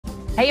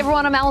Hey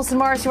everyone, I'm Allison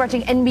Morris. You're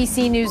watching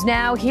NBC News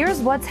Now. Here's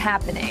what's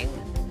happening.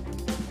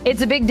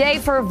 It's a big day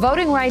for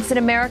voting rights in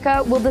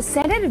America. Will the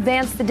Senate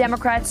advance the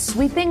Democrats'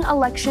 sweeping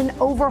election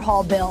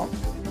overhaul bill?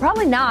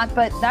 Probably not,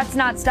 but that's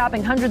not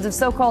stopping hundreds of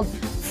so-called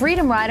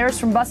freedom riders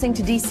from busing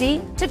to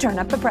D.C. to turn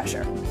up the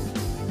pressure.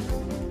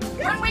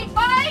 When we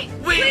fight,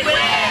 we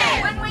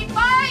win! When we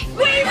fight,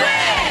 we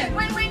win!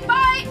 When we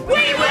fight,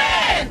 we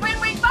win!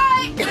 When we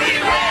fight, we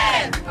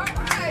win! All right.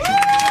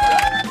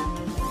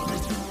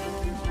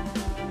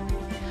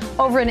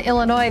 Over in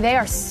Illinois, they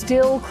are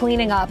still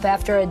cleaning up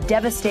after a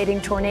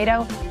devastating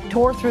tornado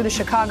tore through the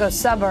Chicago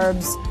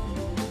suburbs.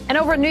 And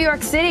over in New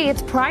York City,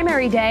 it's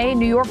primary day.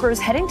 New Yorkers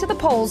heading to the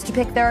polls to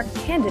pick their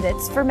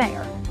candidates for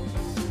mayor.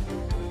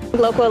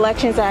 Local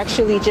elections are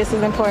actually just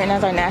as important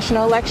as our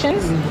national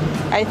elections.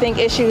 I think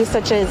issues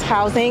such as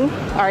housing,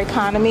 our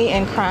economy,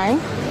 and crime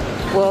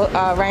will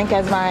rank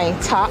as my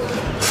top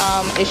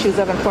issues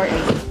of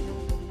importance.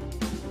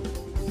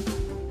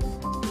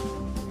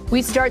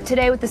 We start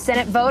today with the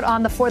Senate vote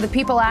on the For the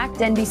People Act.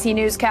 NBC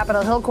News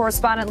Capitol Hill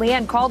correspondent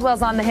Leanne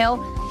Caldwell's on the Hill.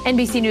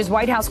 NBC News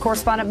White House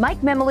correspondent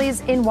Mike Memoli's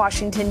in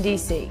Washington,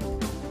 D.C.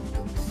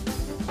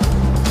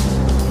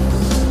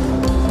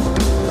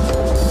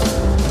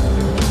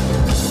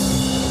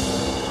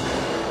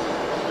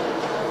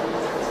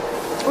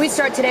 We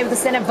start today with the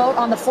Senate vote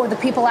on the For the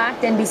People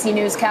Act. NBC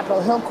News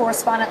Capitol Hill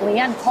correspondent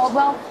Leanne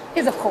Caldwell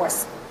is, of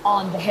course,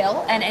 on the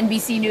Hill. And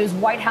NBC News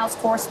White House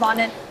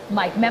correspondent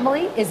Mike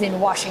Memoli is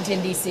in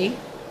Washington, D.C.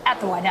 at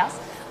the White House.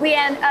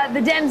 Leanne, the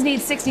Dems need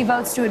 60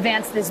 votes to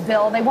advance this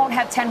bill. They won't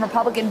have 10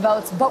 Republican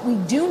votes, but we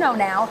do know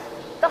now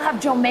they'll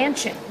have Joe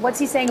Manchin. What's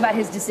he saying about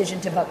his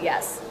decision to vote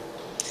yes?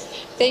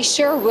 They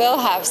sure will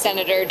have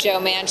Senator Joe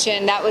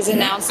Manchin. That was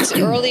announced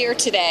earlier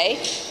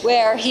today,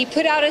 where he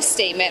put out a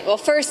statement. Well,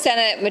 first,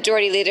 Senate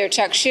Majority Leader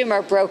Chuck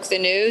Schumer broke the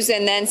news,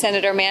 and then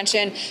Senator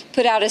Manchin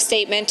put out a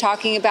statement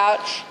talking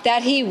about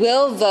that he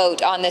will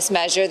vote on this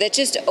measure that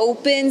just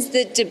opens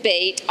the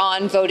debate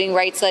on voting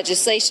rights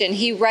legislation.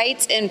 He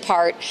writes in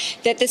part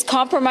that this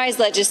compromise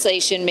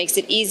legislation makes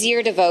it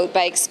easier to vote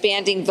by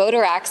expanding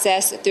voter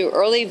access through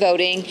early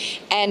voting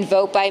and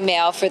vote by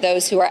mail for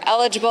those who are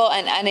eligible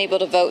and unable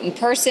to vote in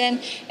person.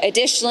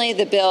 Additionally,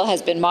 the bill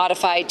has been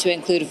modified to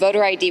include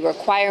voter ID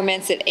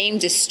requirements that aim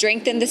to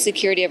strengthen the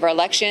security of our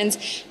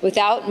elections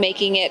without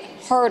making it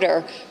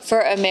harder for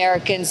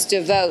Americans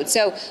to vote.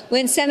 So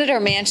when Senator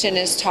Manchin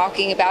is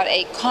talking about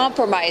a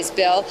compromise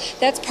bill,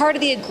 that's part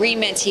of the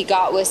agreement he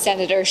got with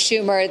Senator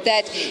Schumer,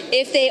 that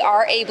if they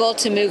are able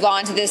to move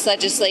on to this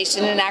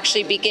legislation and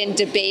actually begin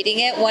debating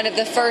it, one of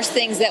the first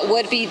things that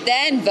would be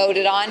then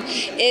voted on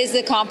is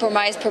the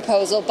compromise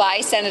proposal by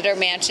Senator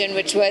Manchin,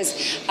 which was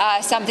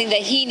something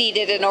that he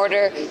needed in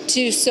order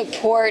to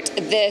support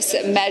this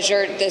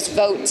measure, this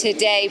vote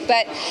today.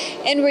 But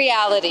in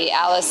reality,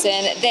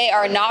 Allison, they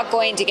are not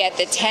going to get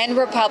the 10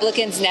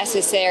 Republicans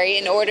necessary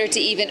in order to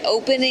even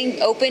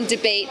open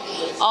debate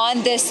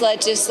on this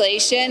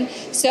legislation.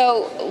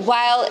 So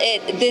while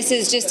this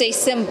is just a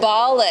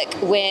symbolic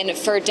win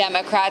for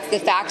Democrats, the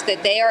fact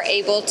that they are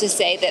able to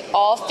say that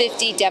all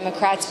 50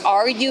 Democrats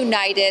are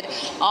united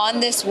on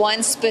this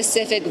one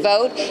specific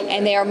vote,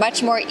 and they are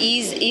much more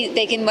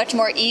they can much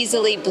more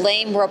easily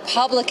blame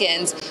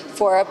Republicans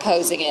for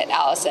opposing it.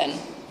 Allison.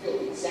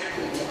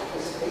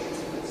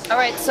 All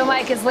right, so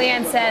Mike, as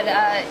Leanne said,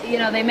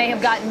 they may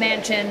have gotten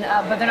Manchin,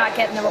 but they're not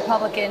getting the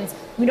Republicans.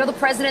 We know the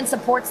president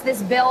supports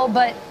this bill,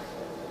 but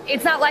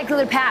it's not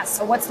likely to pass.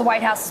 So what's the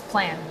White House's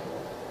plan?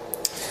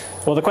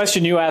 Well, the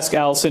question you ask,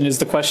 Allison, is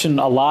the question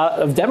a lot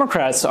of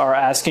Democrats are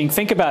asking.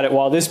 Think about it.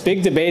 While this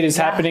big debate is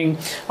happening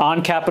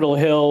on Capitol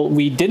Hill,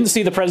 we didn't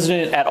see the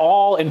president at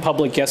all in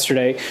public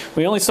yesterday.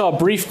 We only saw a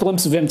brief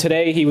glimpse of him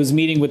today. He was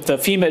meeting with the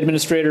FEMA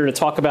administrator to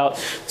talk about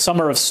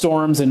summer of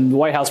storms and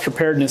White House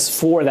preparedness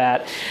for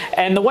that.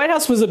 And the White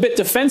House was a bit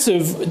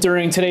defensive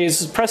during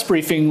today's press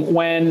briefing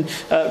when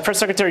Press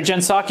Secretary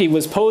Jen Psaki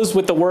was posed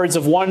with the words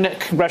of one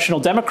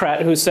congressional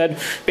Democrat who said,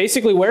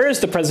 basically, where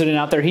is the president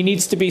out there? He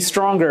needs to be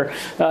stronger.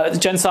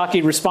 Jen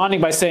Psaki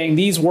responding by saying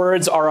these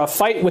words are a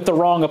fight with the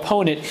wrong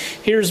opponent.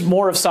 Here's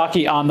more of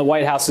Psaki on the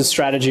White House's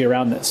strategy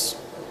around this.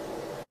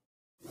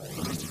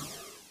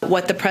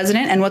 What the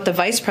president and what the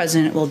vice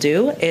president will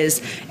do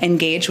is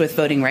engage with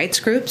voting rights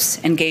groups,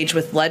 engage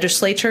with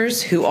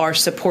legislatures who are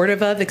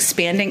supportive of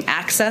expanding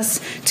access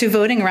to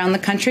voting around the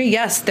country.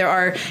 Yes, there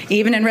are,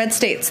 even in red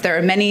states, there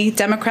are many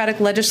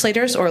Democratic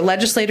legislators or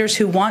legislators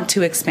who want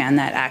to expand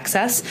that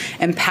access,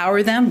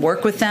 empower them,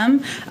 work with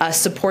them,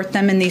 support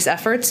them in these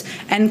efforts,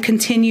 and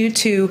continue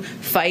to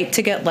fight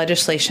to get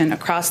legislation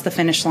across the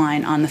finish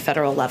line on the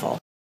federal level.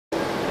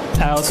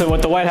 So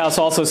what the White House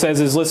also says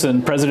is,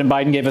 listen, President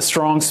Biden gave a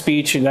strong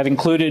speech that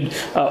included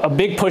a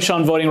big push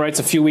on voting rights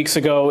a few weeks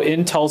ago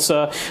in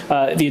Tulsa.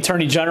 The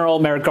Attorney General,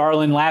 Merrick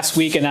Garland, last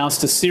week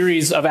announced a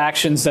series of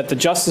actions that the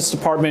Justice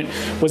Department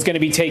was going to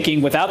be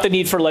taking without the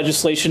need for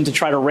legislation to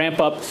try to ramp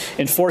up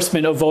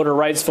enforcement of voter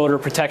rights, voter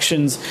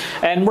protections.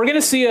 And we're going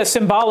to see a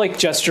symbolic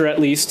gesture, at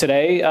least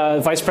today.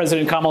 Vice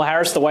President Kamala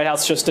Harris, the White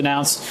House just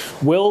announced,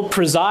 will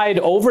preside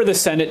over the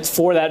Senate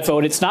for that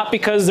vote. It's not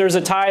because there's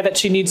a tie that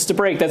she needs to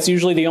break. That's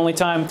usually the only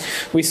time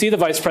we see the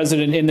vice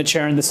president in the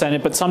chair in the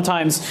Senate, but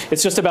sometimes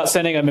it's just about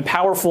sending a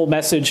powerful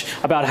message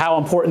about how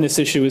important this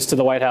issue is to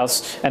the White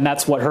House, and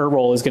that's what her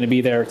role is going to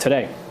be there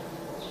today.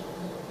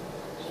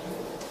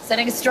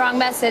 Sending a strong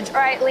message. All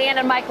right, Leanne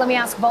and Mike, let me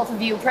ask both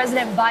of you.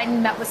 President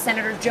Biden met with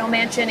Senators Joe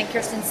Manchin and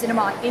Kyrsten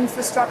Sinema on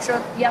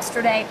infrastructure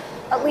yesterday.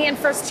 Leanne,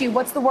 first to you,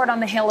 what's the word on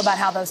the Hill about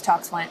how those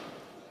talks went?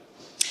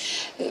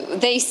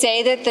 They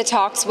say that the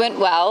talks went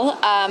well,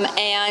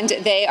 and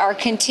they are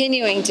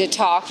continuing to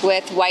talk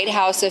with White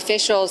House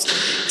officials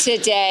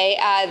today.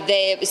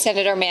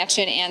 Senator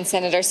Manchin and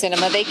Senator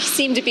Sinema, they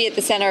seem to be at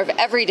the center of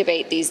every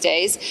debate these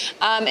days,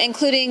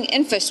 including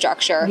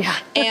infrastructure. Yeah.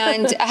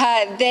 And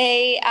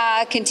they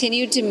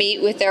continued to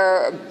meet with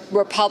their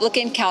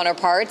Republican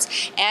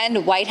counterparts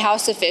and White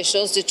House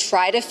officials to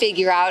try to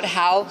figure out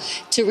how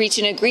to reach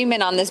an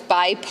agreement on this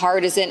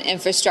bipartisan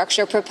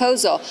infrastructure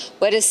proposal.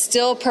 What is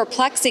still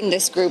perplexing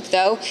this group,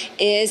 though,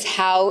 is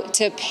how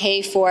to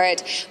pay for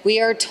it. We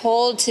are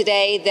told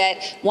today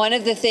that one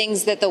of the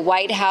things that the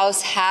White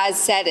House has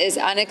said is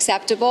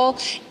unacceptable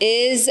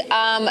is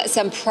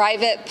some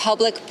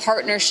private-public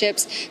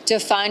partnerships to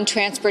fund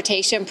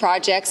transportation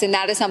projects, and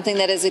that is something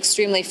that is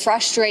extremely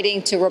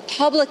frustrating to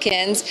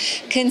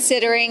Republicans,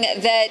 considering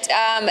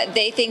that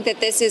they think that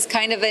this is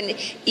kind of an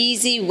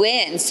easy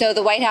win. So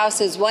the White House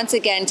has once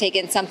again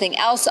taken something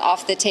else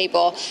off the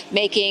table,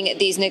 making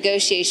these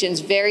negotiations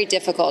very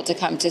difficult to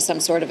come to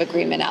some sort of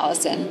agreement,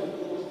 Allison.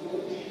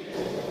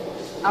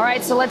 All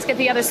right, so let's get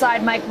the other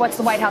side. Mike, what's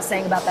the White House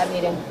saying about that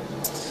meeting?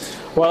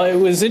 Well, it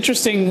was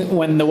interesting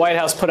when the White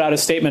House put out a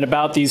statement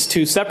about these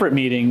two separate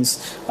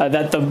meetings,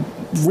 that the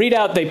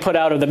readout they put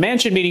out of the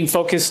Manchin meeting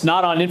focused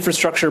not on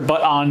infrastructure, but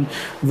on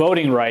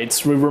voting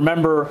rights. We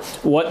remember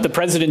what the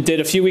president did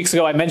a few weeks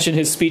ago. I mentioned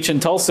his speech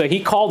in Tulsa. He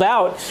called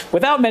out,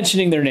 without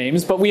mentioning their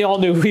names, but we all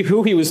knew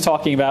who he was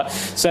talking about,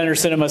 Senator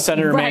Sinema,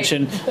 Senator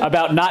Manchin,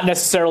 about not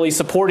necessarily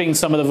supporting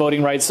some of the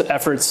voting rights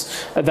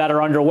efforts that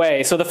are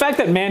underway. So the fact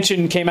that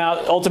Manchin came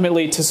out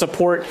ultimately to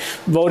support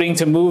voting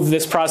to move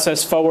this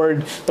process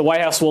forward, the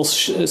White House will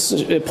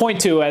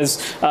point to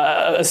as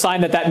a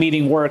sign that that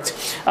meeting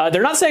worked.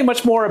 They're not saying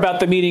much more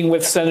about the meeting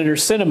with Senator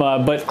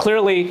Sinema, but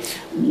clearly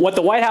what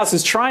the White House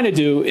is trying to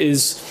do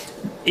is,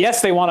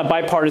 yes, they want a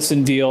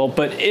bipartisan deal,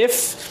 but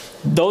if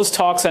those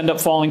talks end up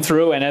falling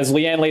through, and as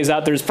Leanne lays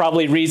out, there's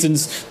probably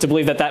reasons to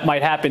believe that that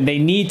might happen, they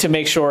need to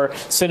make sure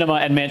Sinema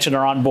and Manchin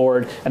are on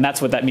board, and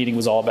that's what that meeting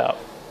was all about.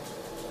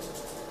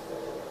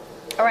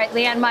 All right,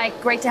 Leanne,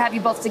 Mike, great to have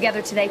you both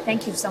together today.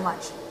 Thank you so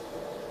much.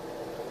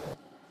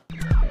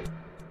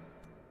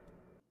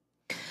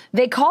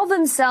 They call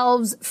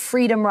themselves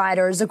Freedom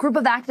Riders, a group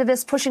of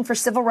activists pushing for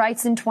civil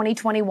rights in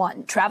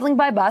 2021, traveling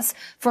by bus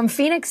from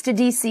Phoenix to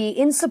D.C.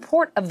 in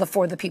support of the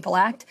For the People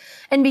Act.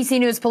 NBC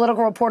News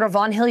political reporter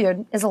Vaughn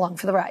Hilliard is along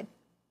for the ride.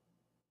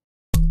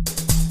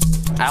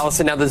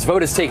 Allison, now this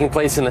vote is taking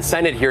place in the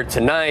Senate here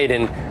tonight,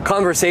 and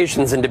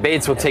conversations and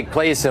debates will take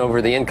place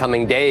over the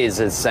incoming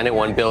days as Senate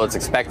One bill is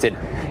expected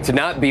to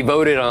not be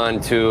voted on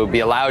to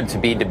be allowed to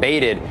be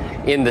debated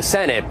in the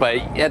Senate. But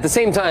at the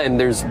same time,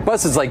 there's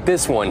buses like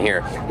this one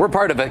here. We're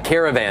part of a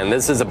caravan.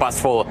 This is a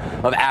bus full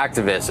of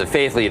activists, of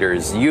faith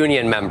leaders,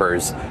 union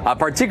members,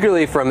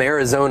 particularly from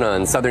Arizona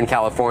and Southern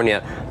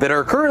California, that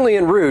are currently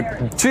en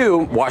route to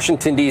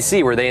Washington,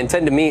 D.C., where they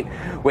intend to meet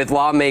with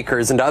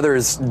lawmakers and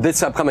others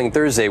this upcoming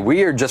Thursday.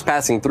 We are just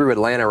passing through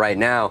Atlanta right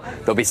now.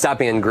 They'll be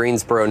stopping in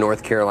Greensboro,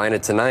 North Carolina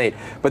tonight.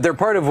 But they're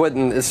part of what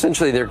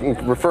essentially they're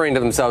referring to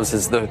themselves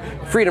as the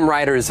Freedom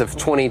Riders of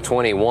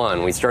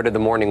 2021. We started the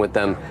morning with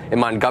them in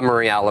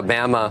Montgomery,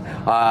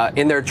 Alabama,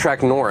 in their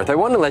trek north. I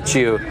want to let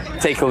you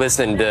take a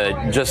listen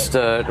to just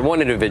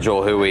one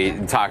individual who we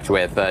talked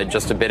with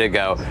just a bit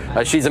ago.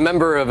 She's a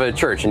member of a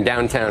church in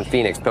downtown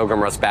Phoenix,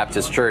 Pilgrim Rest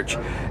Baptist Church.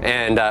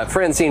 And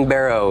Francine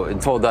Barrow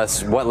told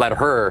us what led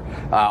her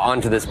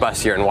onto this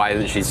bus here and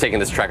why she's taking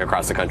this trek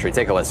across the country.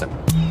 Take a listen.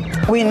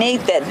 We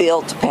need that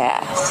bill to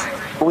pass.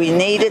 We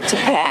need it to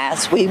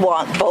pass. We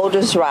want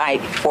voters'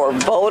 right for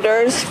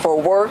voters,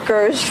 for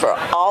workers, for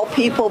all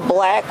people,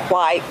 black,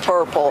 white,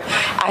 purple.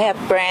 I have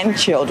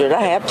grandchildren.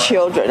 I have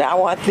children. I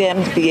want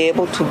them to be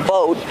able to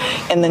vote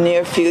in the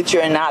near future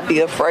and not be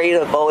afraid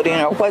of voting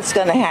or what's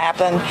going to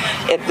happen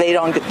if they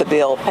don't get the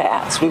bill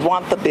passed. We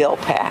want the bill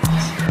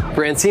passed.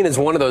 Francine is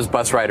one of those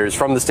bus riders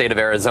from the state of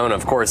Arizona,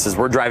 of course, as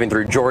we're driving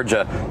through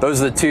Georgia. Those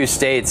are the two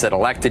states that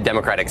elected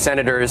Democratic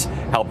senators,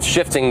 helped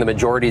shifting the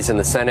majorities in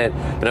the Senate,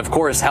 and of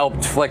course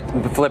helped flip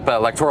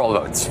electoral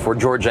votes for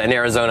Georgia and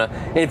Arizona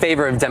in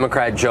favor of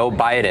Democrat Joe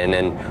Biden.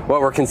 And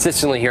what we're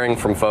consistently hearing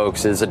from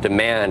folks is a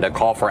demand, a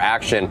call for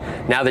action,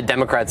 now that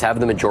Democrats have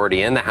the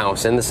majority in the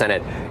House, in the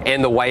Senate,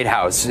 and the White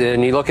House.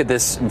 And you look at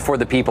this For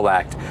the People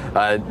Act,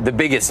 the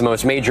biggest, the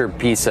most major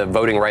piece of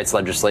voting rights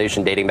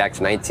legislation dating back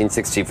to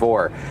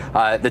 1964,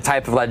 the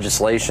type of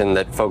legislation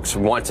that folks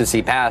want to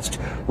see passed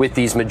with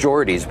these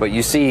majorities. But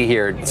you see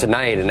here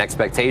tonight an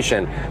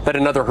expectation that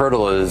another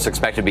hurdle is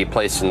expected to be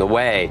placed in the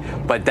way.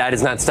 But that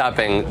is not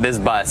stopping this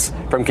bus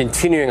from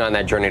continuing on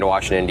that journey to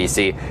Washington,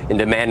 D.C. and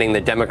demanding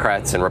that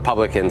Democrats and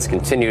Republicans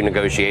continue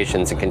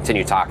negotiations and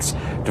continue talks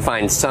to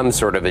find some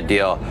sort of a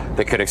deal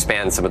that could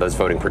expand some of those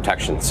voting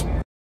protections.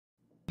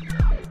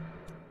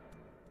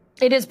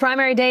 It is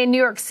primary day in New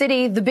York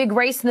City, the big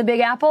race in the Big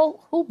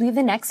Apple. Who'll be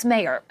the next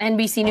mayor?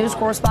 NBC News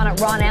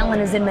correspondent Ron Allen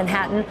is in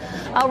Manhattan.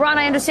 Ron,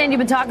 I understand you've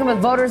been talking with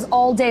voters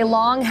all day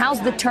long.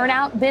 How's the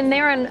turnout been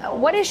there,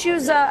 and what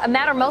issues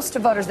matter most to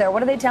voters there?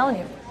 What are they telling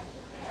you?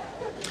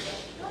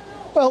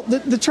 Well,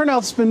 the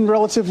turnout's been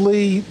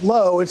relatively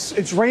low.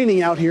 It's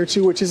raining out here,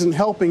 too, which isn't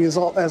helping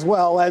as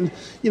well. And,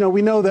 you know,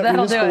 we know that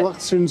municipal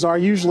elections are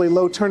usually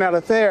low turnout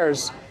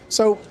affairs.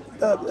 So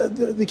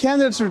the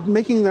candidates are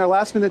making their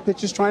last-minute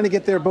pitches, trying to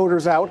get their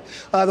voters out.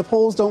 The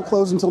polls don't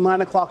close until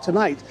 9 o'clock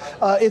tonight.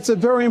 It's a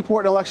very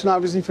important election,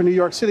 obviously, for New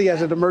York City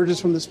as it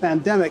emerges from this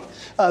pandemic.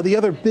 The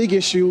other big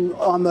issue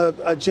on the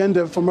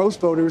agenda for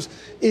most voters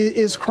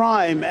is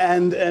crime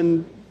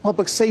and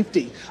public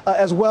safety,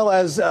 as well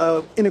as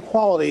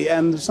inequality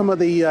and some of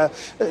the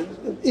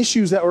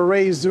issues that were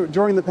raised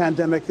during the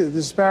pandemic, the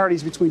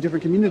disparities between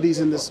different communities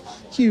in this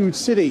huge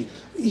city.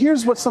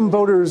 Here's what some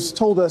voters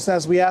told us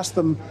as we asked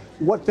them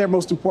what their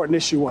most important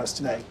issue was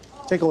today.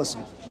 Take a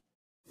listen.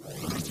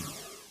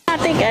 I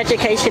think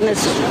education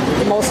is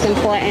most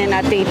important.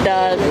 I think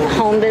the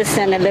homeless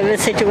and the living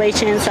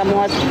situations are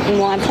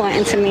more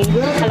important to me.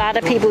 A lot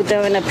of people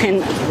during the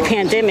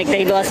pandemic,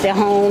 they lost their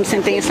homes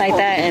and things like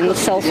that, and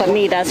so for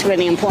me, that's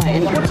really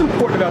important. What's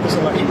important about this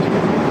election?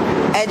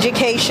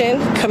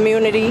 Education,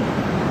 community,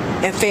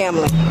 and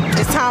family.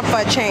 It's time for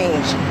a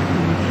change.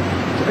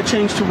 A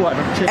change to what?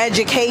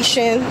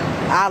 Education,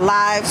 our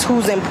lives,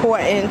 who's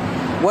important,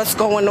 what's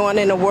going on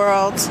in the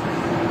world.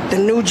 The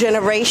new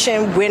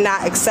generation, we're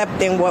not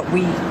accepting what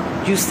we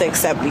used to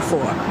accept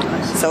before.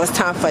 So it's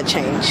time for a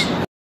change.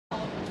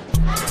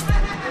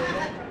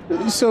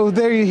 So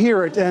there you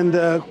hear it,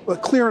 and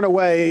clearing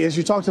away as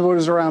you talk to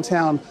voters around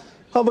town,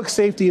 public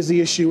safety is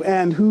the issue,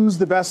 and who's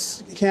the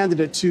best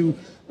candidate to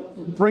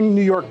bring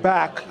New York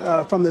back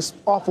from this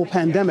awful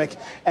pandemic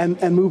and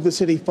move the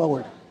city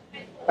forward.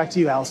 Back to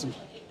you, Allison.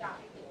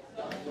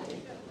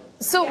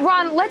 So,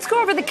 Ron, let's go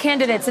over the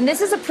candidates. And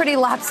this is a pretty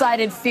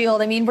lopsided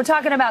field. I mean, we're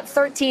talking about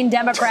 13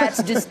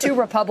 Democrats, just 2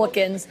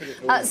 Republicans.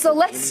 So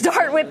let's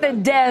start with the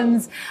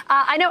Dems.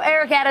 I know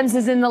Eric Adams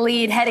is in the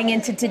lead heading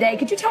into today.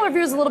 Could you tell our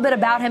viewers a little bit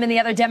about him and the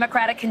other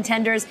Democratic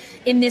contenders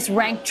in this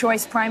ranked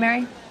choice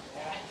primary?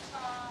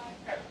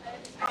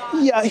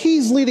 Yeah,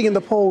 he's leading in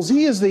the polls.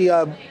 He is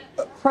the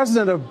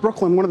president of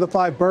Brooklyn, one of the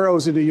 5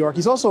 boroughs in New York.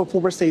 He's also a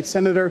former state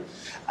senator.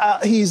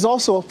 He's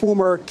also a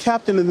former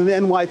captain in the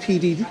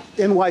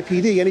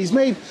NYPD, and he's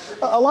made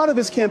a lot of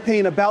his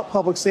campaign about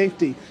public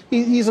safety.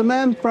 He's a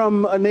man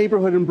from a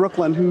neighborhood in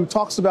Brooklyn who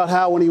talks about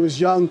how when he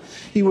was young,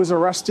 he was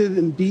arrested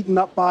and beaten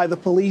up by the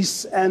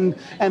police and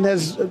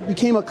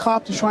became a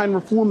cop to try and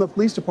reform the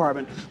police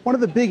department. One of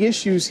the big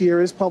issues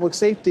here is public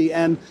safety,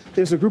 and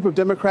there's a group of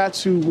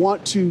Democrats who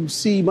want to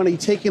see money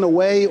taken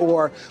away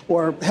or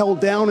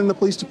held down in the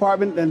police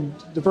department and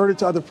diverted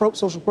to other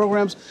social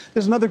programs.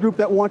 There's another group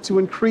that want to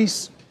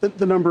increase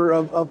the number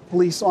of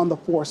police on the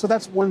force. So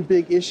that's one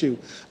big issue.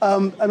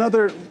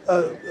 There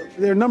are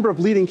a number of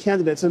leading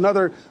candidates.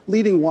 Another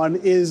leading one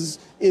is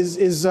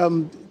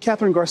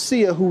Catherine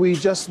Garcia, who we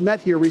just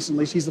met here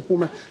recently. She's the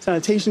former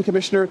sanitation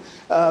commissioner.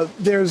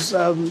 There's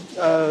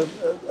a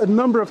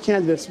number of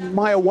candidates.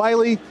 Maya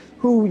Wiley,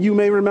 who you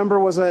may remember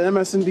was an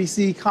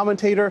MSNBC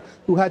commentator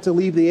who had to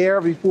leave the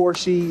air before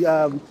she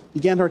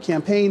began her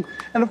campaign.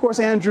 And of course,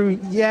 Andrew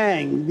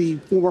Yang, the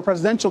former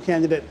presidential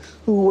candidate,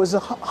 who was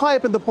high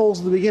up in the polls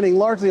at the beginning,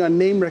 largely on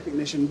name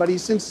recognition, but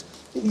he's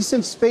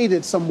since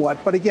faded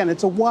somewhat. But again,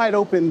 it's a wide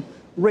open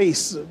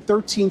race.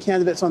 13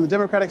 candidates on the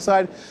Democratic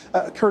side,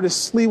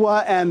 Curtis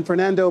Sliwa and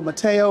Fernando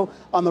Mateo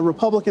on the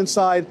Republican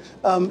side.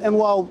 And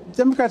while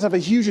Democrats have a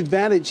huge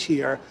advantage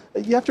here,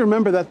 you have to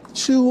remember that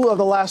 2 of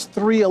the last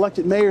 3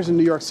 elected mayors in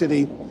New York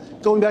City,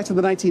 going back to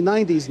the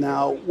 1990s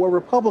now, were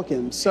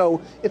Republicans.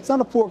 So it's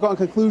not a foregone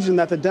conclusion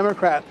that the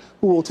Democrat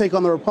who will take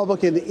on the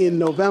Republican in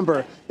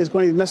November is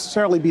going to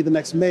necessarily be the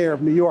next mayor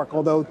of New York,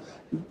 although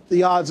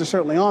the odds are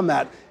certainly on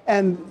that.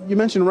 And you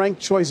mentioned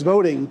ranked choice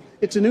voting.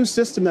 It's a new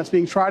system that's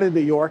being tried in New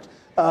York.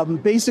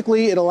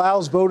 Basically, it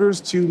allows voters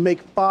to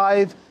make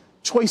 5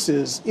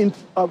 choices in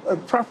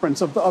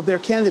preference of their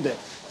candidate.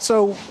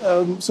 So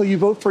you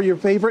vote for your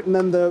favorite and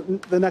then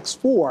the next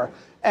 4.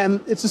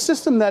 And it's a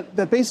system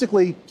that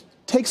basically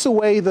takes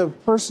away the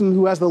person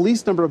who has the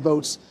least number of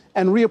votes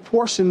and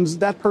reapportions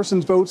that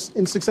person's votes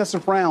in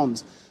successive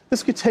rounds.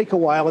 This could take a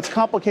while. It's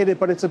complicated,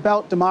 but it's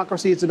about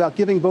democracy. It's about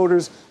giving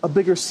voters a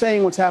bigger say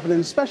in what's happening,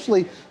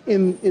 especially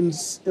in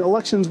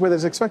elections where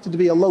there's expected to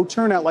be a low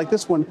turnout like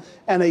this one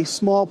and a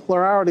small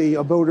plurality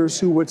of voters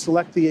who would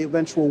select the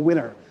eventual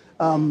winner.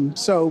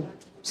 So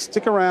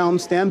stick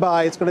around, stand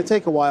by. It's going to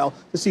take a while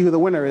to see who the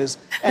winner is.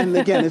 And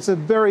again, it's a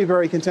very,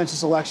 very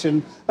contentious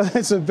election.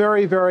 It's a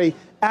very, very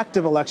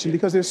active election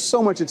because there's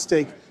so much at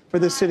stake for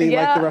this city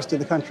like the rest of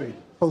the country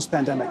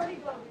post-pandemic.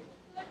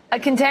 A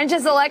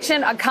contentious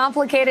election, a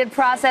complicated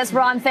process.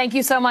 Ron, thank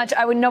you so much.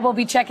 I would know we'll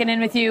be checking in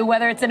with you,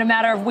 whether it's in a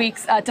matter of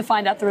weeks, to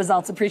find out the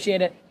results.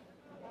 Appreciate it.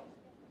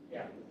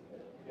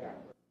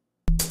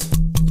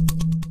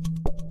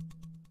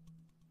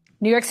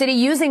 New York City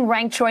using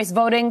ranked choice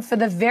voting for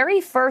the very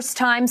first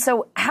time.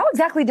 So how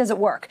exactly does it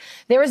work?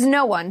 There is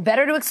no one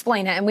better to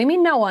explain it, and we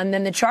mean no one,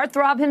 than the chart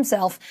throb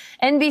himself,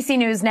 NBC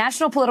News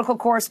national political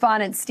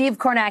correspondent Steve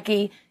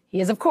Kornacki. He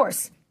is, of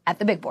course, at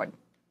the big board.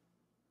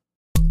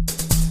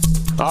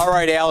 All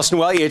right, Allison.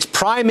 Well, it's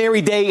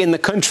primary day in the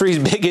country's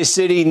biggest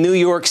city, New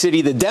York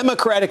City. The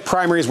Democratic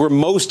primaries where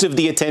most of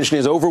the attention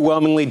is,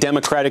 overwhelmingly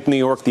Democratic New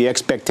York. The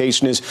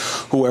expectation is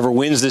whoever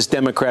wins this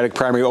Democratic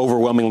primary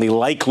overwhelmingly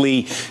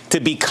likely to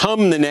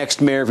become the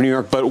next mayor of New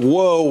York. But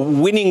whoa,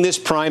 winning this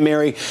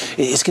primary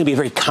is going to be a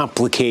very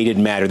complicated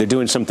matter. They're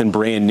doing something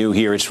brand new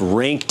here. It's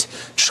ranked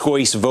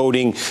choice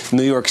voting.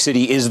 New York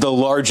City is the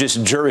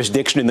largest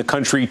jurisdiction in the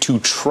country to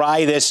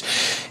try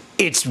this.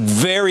 It's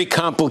very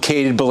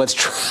complicated, but let's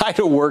try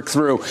to work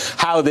through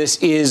how this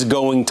is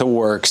going to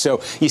work.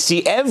 So you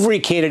see every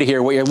candidate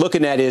here. What you're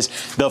looking at is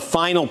the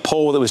final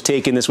poll that was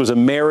taken. This was a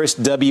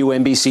Marist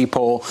WNBC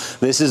poll.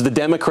 This is the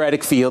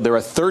Democratic field. There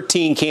are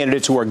 13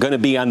 candidates who are going to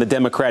be on the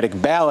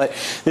Democratic ballot.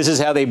 This is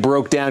how they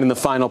broke down in the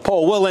final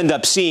poll. We'll end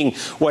up seeing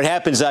what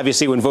happens,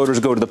 obviously, when voters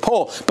go to the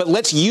poll. But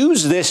let's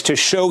use this to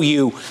show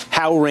you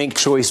how ranked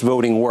choice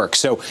voting works.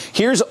 So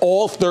here's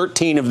all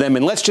 13 of them.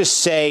 And let's just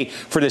say,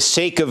 for the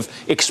sake of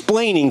explaining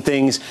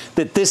things,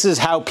 that this is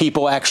how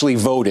people actually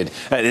voted.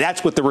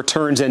 That's what the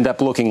returns end up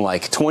looking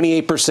like.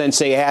 28%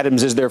 say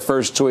Adams is their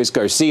first choice,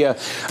 Garcia.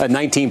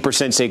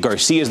 19% say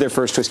Garcia is their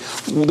first choice.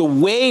 The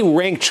way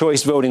ranked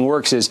choice voting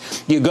works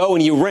is you go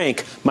and you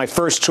rank my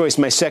first choice,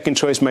 my second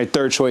choice, my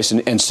third choice,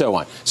 and so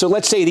on. So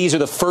let's say these are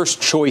the first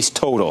choice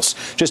totals,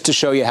 just to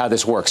show you how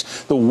this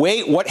works.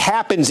 What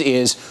happens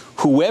is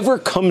whoever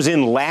comes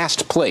in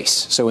last place,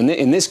 so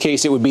in this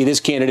case, it would be this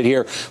candidate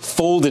here,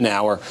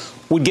 Foldenauer,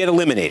 would get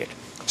eliminated.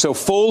 So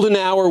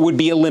Foldenauer would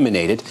be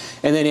eliminated,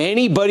 and then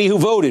anybody who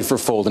voted for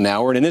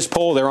Foldenauer, and in this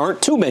poll there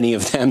aren't too many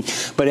of them,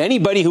 but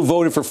anybody who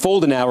voted for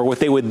Foldenauer, what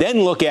they would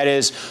then look at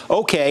is,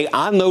 okay,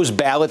 on those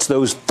ballots,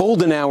 those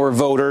Foldenauer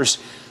voters,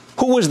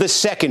 who was the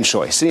second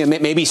choice?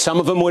 Maybe some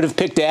of them would have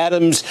picked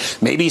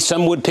Adams. Maybe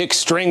some would pick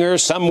Stringer.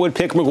 Some would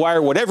pick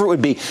McGuire. Whatever it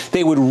would be,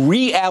 they would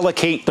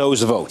reallocate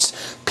those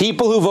votes.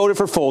 People who voted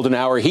for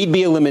Foldenauer, he'd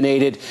be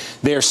eliminated.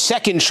 Their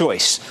second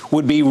choice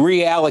would be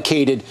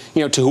reallocated,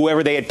 to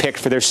whoever they had picked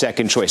for their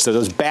second choice. So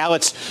those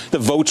ballots, the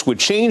votes would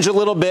change a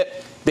little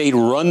bit. They'd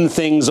run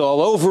things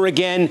all over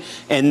again,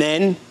 and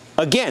then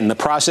again, the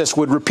process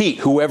would repeat.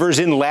 Whoever's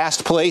in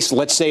last place,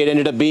 let's say it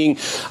ended up being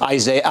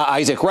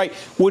Isaac Wright,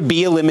 would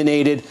be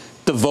eliminated.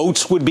 The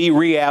votes would be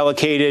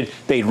reallocated.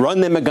 They'd run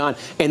them again,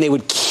 and they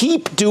would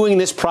keep doing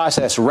this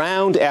process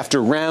round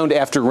after round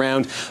after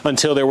round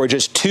until there were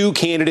just two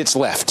candidates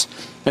left.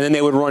 And then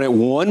they would run it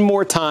one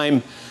more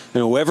time,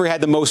 and whoever had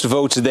the most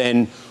votes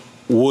then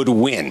would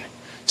win.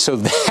 So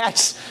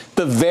that's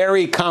the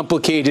very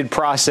complicated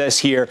process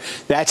here.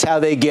 That's how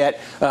they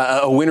get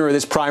a winner of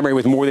this primary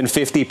with more than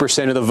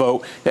 50% of the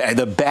vote.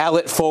 The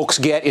ballot folks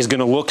get is going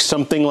to look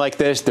something like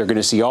this. They're going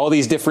to see all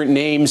these different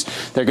names.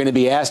 They're going to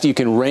be asked, you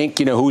can rank,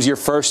 who's your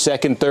first,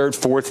 second, third,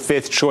 fourth,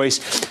 fifth choice.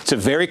 It's a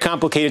very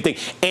complicated thing.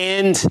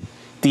 And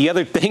the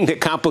other thing that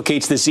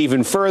complicates this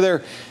even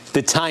further,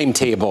 the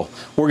timetable.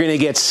 We're going to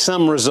get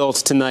some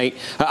results tonight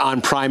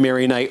on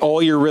primary night. All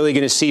you're really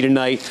going to see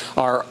tonight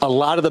are a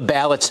lot of the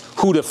ballots,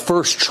 who the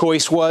first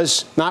choice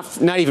was, not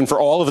even for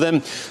all of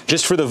them,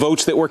 just for the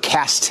votes that were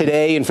cast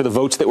today and for the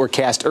votes that were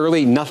cast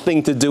early.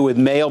 Nothing to do with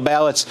mail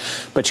ballots,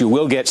 but you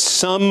will get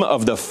some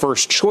of the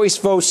first choice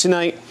votes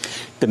tonight.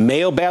 The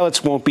mail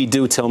ballots won't be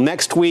due till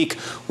next week.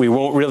 We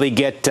won't really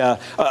get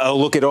a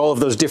look at all of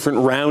those different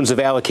rounds of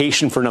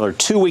allocation for another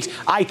 2 weeks.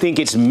 I think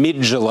it's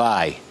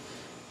mid-July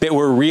that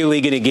we're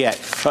really going to get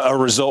a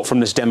result from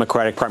this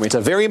Democratic primary. It's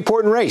a very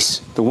important race.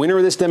 The winner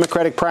of this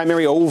Democratic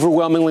primary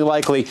overwhelmingly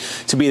likely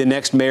to be the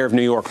next mayor of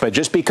New York. But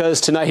just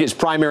because tonight is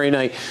primary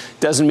night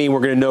doesn't mean we're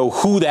going to know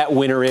who that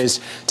winner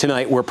is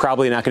tonight. We're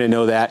probably not going to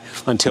know that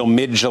until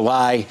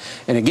mid-July.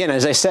 And again,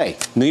 as I say,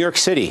 New York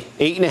City,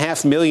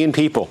 8.5 million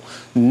people.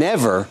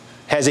 Never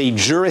has a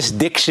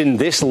jurisdiction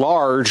this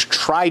large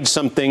tried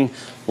something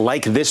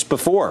like this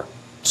before.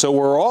 So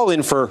we're all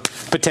in for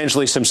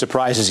potentially some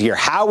surprises here.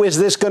 How is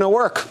this going to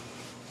work?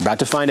 About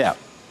to find out.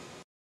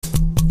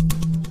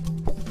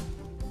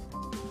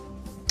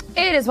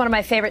 It is one of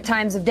my favorite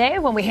times of day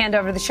when we hand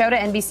over the show to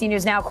NBC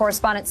News Now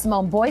correspondent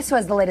Simone Boyce, who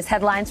has the latest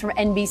headlines from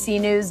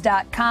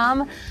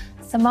NBCnews.com.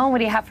 Simone, what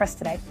do you have for us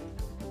today?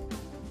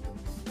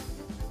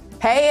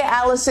 Hey,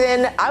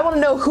 Allison, I want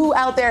to know who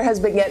out there has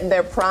been getting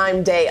their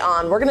Prime Day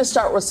on. We're going to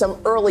start with some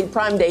early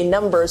Prime Day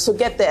numbers. So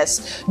get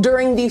this.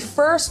 During the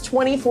first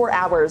 24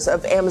 hours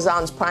of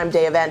Amazon's Prime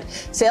Day event,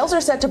 sales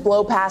are set to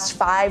blow past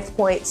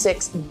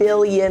 $5.6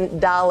 billion.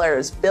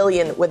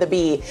 Billion with a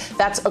B.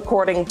 That's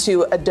according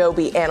to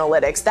Adobe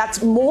Analytics.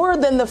 That's more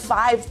than the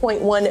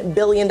 $5.1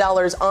 billion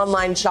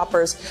online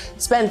shoppers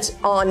spent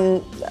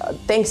on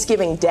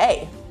Thanksgiving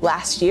Day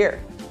last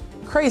year.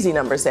 Crazy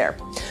numbers there.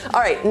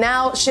 All right,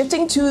 now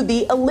shifting to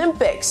the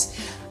Olympics.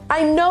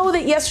 I know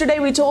that yesterday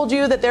we told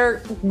you that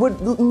there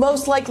would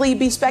most likely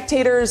be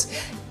spectators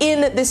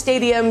in the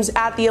stadiums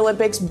at the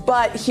Olympics,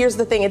 but here's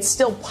the thing. It's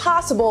still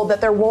possible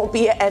that there won't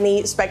be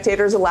any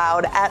spectators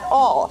allowed at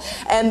all.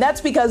 And that's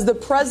because the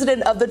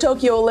president of the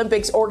Tokyo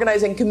Olympics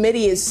organizing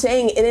committee is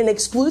saying in an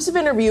exclusive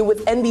interview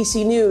with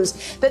NBC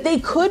News that they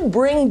could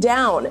bring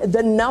down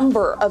the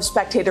number of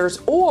spectators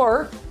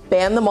or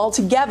ban them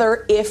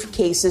altogether if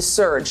cases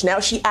surge. Now,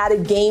 she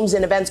added games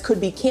and events could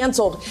be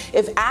canceled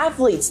if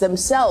athletes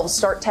themselves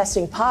start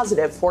testing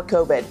positive for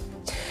COVID.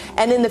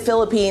 And in the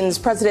Philippines,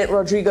 President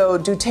Rodrigo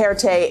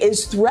Duterte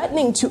is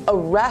threatening to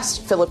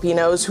arrest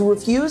Filipinos who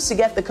refuse to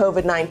get the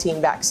COVID-19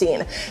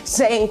 vaccine,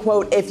 saying,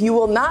 quote, if you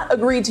will not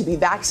agree to be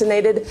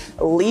vaccinated,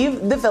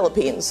 leave the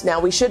Philippines. Now,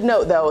 we should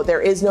note, though,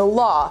 there is no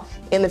law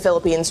in the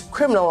Philippines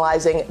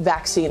criminalizing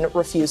vaccine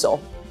refusal.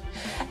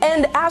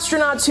 And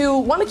astronauts who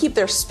want to keep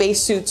their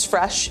spacesuits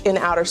fresh in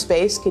outer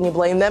space, can you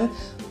blame them?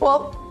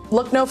 Well,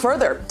 look no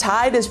further.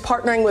 Tide is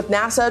partnering with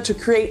NASA to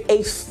create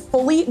a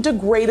fully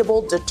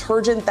degradable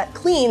detergent that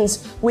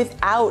cleans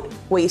without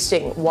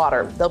wasting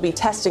water. They'll be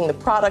testing the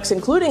products,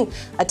 including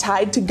a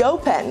Tide to Go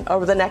pen,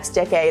 over the next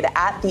decade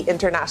at the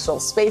International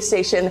Space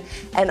Station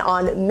and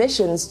on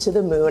missions to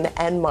the Moon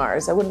and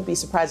Mars. I wouldn't be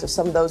surprised if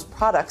some of those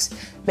products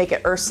make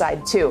it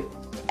Earthside too.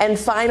 And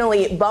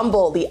finally,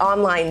 Bumble, the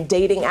online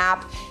dating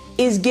app,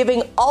 is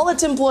giving all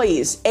its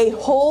employees a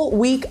whole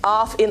week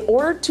off in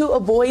order to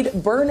avoid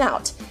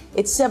burnout.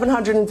 Its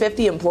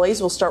 750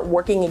 employees will start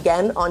working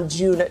again on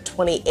June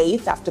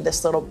 28th after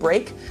this little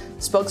break.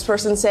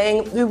 Spokesperson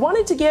saying, we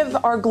wanted to give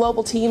our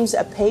global teams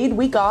a paid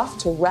week off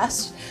to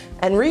rest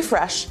and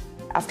refresh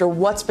after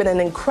what's been an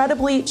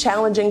incredibly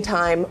challenging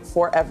time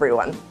for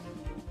everyone.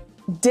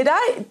 Did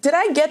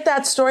I get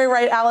that story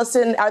right,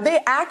 Allison? Are they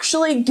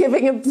actually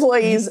giving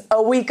employees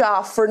a week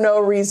off for no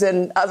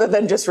reason other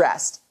than just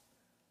rest?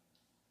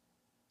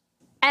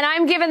 And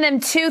I'm giving them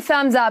 2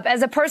 thumbs up.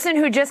 As a person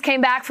who just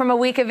came back from a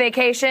week of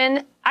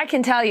vacation, I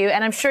can tell you,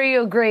 and I'm sure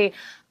you agree,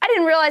 I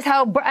didn't realize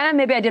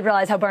maybe I did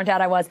realize how burnt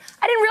out I was.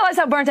 I didn't realize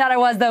how burnt out I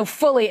was, though,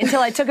 fully until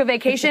I took a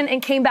vacation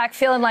and came back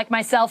feeling like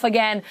myself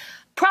again.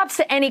 Props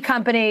to any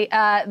company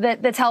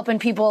that's helping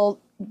people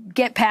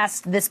get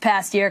past this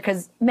past year,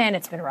 because, man,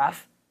 it's been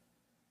rough.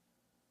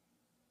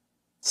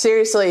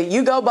 Seriously,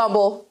 you go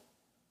Bumble.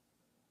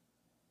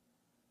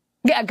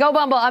 Yeah, go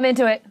Bumble. I'm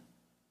into it.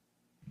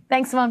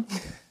 Thanks, Simone.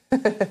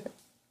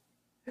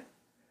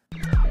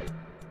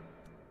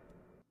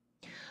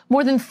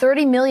 More than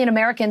 30 million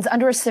Americans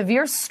under a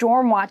severe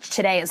storm watch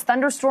today as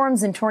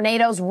thunderstorms and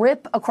tornadoes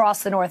rip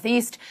across the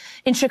Northeast.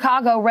 In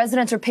Chicago,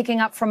 residents are picking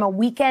up from a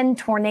weekend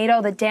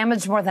tornado that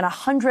damaged more than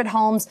 100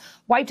 homes,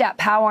 wiped out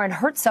power, and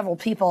hurt several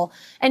people.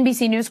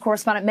 NBC News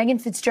correspondent Megan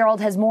Fitzgerald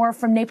has more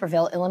from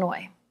Naperville,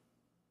 Illinois.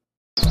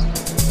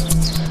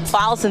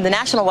 Allison, the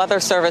National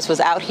Weather Service was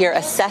out here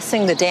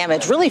assessing the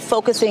damage, really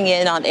focusing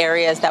in on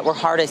areas that were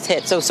hardest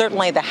hit. So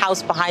certainly the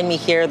house behind me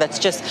here that's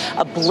just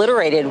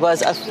obliterated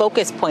was a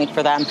focus point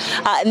for them.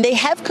 And they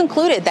have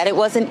concluded that it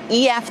was an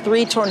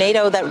EF3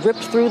 tornado that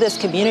ripped through this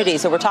community.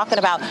 So we're talking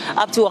about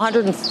up to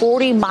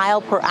 140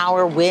 mile per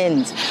hour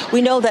winds.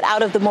 We know that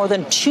out of the more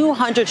than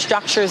 200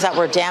 structures that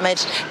were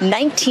damaged,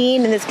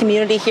 19 in this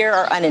community here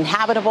are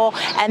uninhabitable.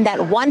 And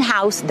that one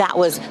house that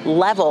was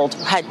leveled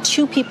had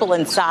 2 people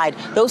inside.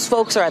 Those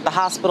folks are at the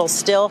hospital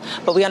still,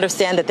 but we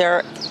understand that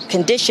their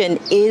condition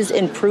is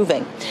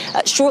improving.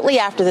 Shortly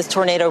after this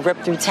tornado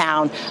ripped through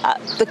town,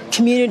 the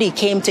community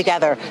came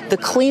together. The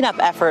cleanup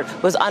effort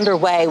was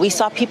underway. We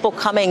saw people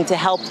coming to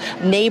help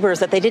neighbors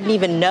that they didn't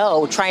even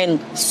know, try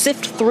and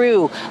sift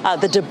through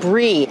the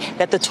debris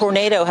that the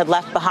tornado had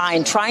left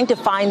behind, trying to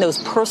find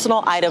those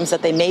personal items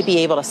that they may be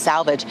able to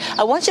salvage.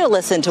 I want you to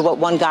listen to what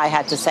one guy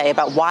had to say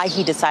about why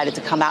he decided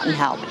to come out and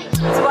help.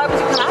 So why would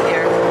you come out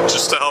here?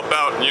 Just to help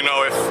out. You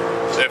know,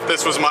 if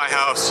this was my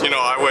house, you know,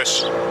 I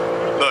wish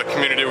the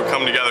community would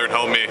come together and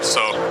help me.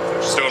 So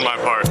just doing my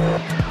part.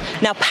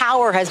 Now,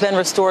 power has been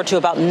restored to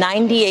about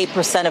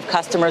 98% of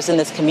customers in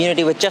this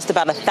community, with just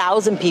about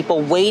 1,000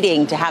 people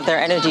waiting to have their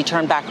energy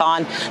turned back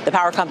on. The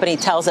power company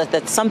tells us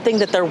that's something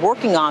that they're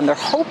working on. They're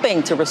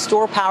hoping to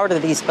restore power to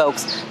these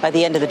folks by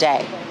the end of the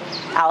day.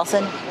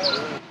 Allison?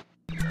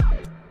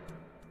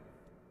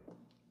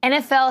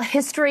 NFL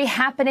history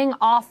happening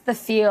off the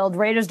field.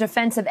 Raiders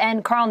defensive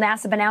end Carl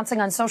Nassib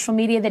announcing on social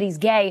media that he's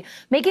gay,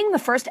 making the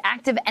first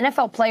active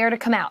NFL player to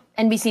come out.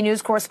 NBC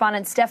News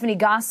correspondent Stephanie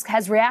Gosk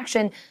has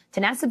reaction to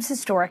Nassib's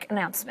historic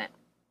announcement.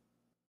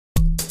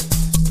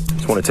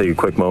 I just want to take a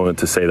quick moment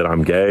to say that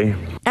I'm gay.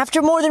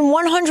 After more than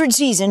 100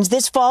 seasons,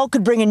 this fall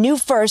could bring a new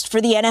first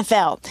for the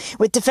NFL,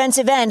 with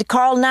defensive end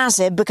Carl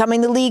Nassib becoming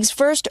the league's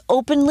first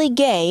openly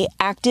gay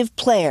active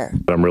player.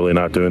 I'm really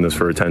not doing this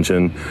for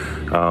attention.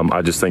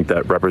 I just think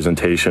that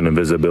representation and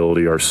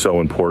visibility are so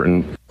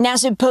important.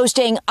 Nassib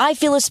posting, "I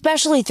feel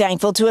especially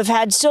thankful to have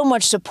had so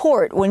much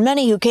support when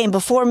many who came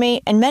before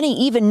me, and many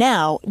even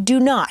now, do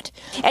not."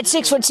 At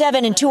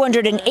 6'7" and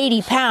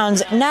 280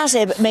 pounds,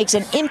 Nassib makes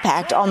an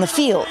impact on the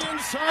field.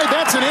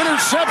 That's an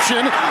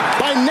interception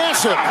by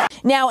Nassib.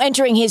 Now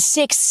entering his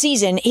 6th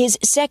season, his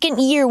 2nd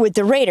year with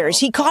the Raiders,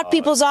 he caught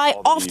people's eye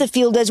off the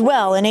field as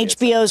well in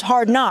HBO's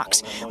Hard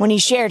Knocks when he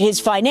shared his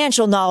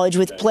financial knowledge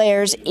with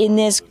players in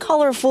this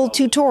colorful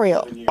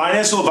tutorial.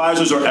 Financial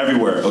advisors are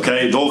everywhere,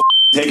 okay? They'll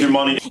take your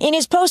money. In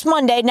his post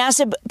Monday,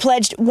 Nassib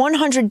pledged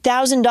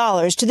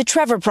 $100,000 to the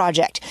Trevor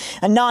Project,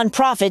 a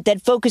nonprofit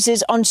that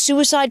focuses on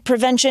suicide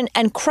prevention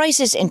and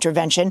crisis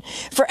intervention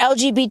for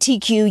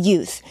LGBTQ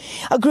youth,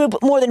 a group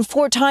more than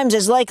 4 times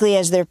as likely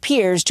as their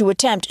peers to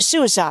attempt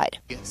suicide.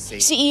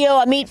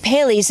 CEO Amit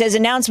Paley says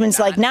announcements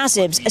like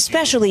Nassib's,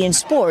 especially in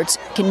sports,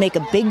 can make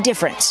a big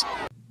difference.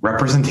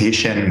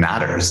 Representation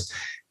matters.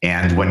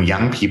 And when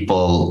young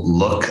people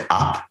look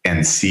up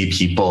and see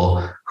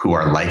people who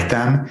are like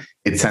them,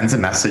 it sends a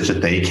message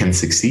that they can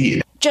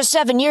succeed. Just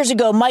 7 years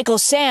ago, Michael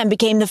Sam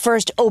became the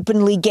first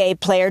openly gay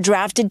player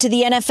drafted to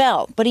the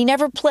NFL, but he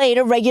never played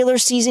a regular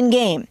season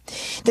game.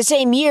 The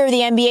same year,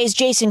 the NBA's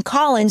Jason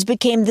Collins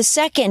became the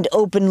second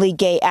openly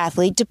gay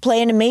athlete to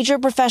play in a major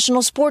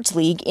professional sports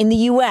league in the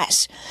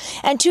U.S.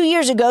 And 2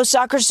 years ago,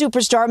 soccer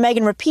superstar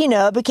Megan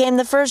Rapinoe became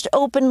the first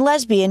open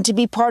lesbian to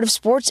be part of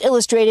Sports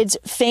Illustrated's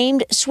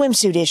famed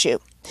swimsuit issue.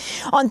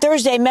 On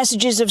Thursday,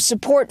 messages of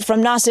support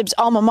from Nassib's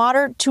alma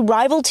mater to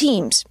rival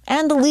teams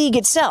and the league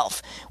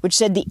itself, which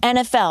said the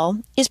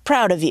NFL is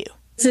proud of you.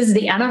 This is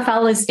the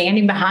NFL is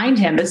standing behind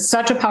him. It's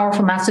such a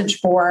powerful message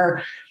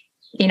for,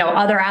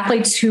 other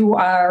athletes who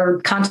are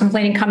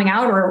contemplating coming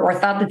out or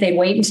thought that they'd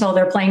wait until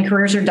their playing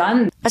careers are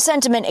done. A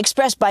sentiment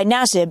expressed by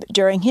Nassib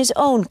during his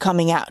own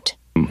coming out.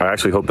 I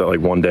actually hope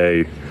that one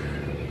day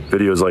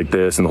videos like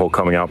this and the whole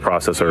coming out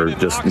process are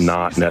just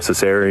not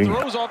necessary.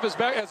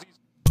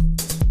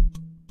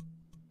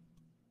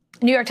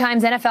 New York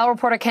Times NFL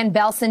reporter Ken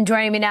Belson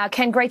joining me now.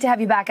 Ken, great to have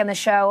you back on the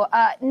show.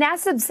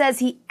 Nassib says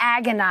he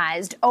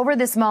agonized over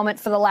this moment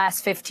for the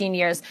last 15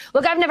 years.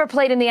 Look, I've never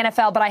played in the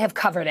NFL, but I have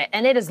covered it.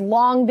 And it has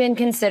long been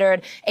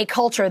considered a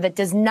culture that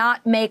does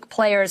not make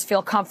players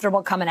feel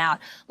comfortable coming out.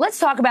 Let's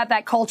talk about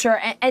that culture.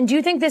 And do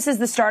you think this is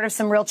the start of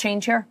some real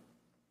change here?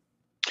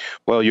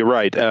 Well, you're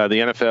right. The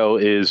NFL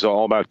is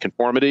all about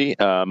conformity,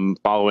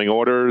 following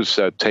orders,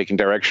 taking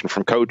direction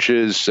from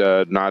coaches,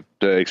 not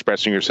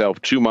expressing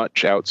yourself too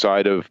much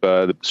outside of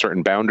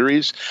certain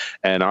boundaries.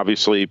 And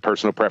obviously,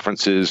 personal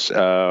preferences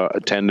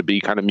tend to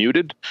be kind of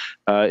muted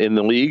in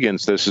the league.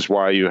 And so this is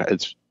why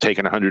it's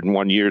taken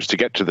 101 years to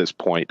get to this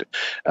point.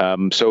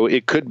 So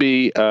it could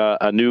be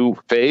a new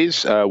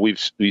phase. We've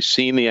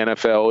seen the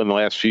NFL in the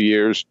last few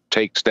years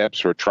take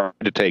steps or try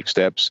to take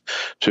steps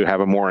to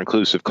have a more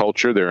inclusive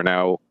culture. There are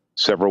now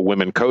several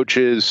women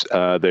coaches.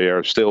 They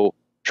are still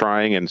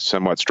trying and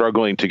somewhat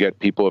struggling to get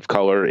people of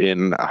color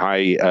in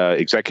high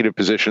executive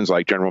positions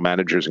like general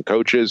managers and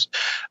coaches.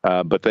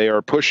 But they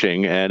are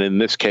pushing. And in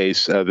this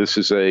case, this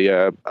is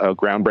a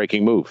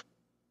groundbreaking move.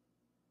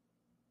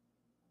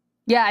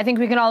 Yeah, I think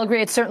we can all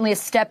agree it's certainly a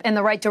step in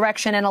the right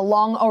direction and a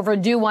long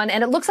overdue one.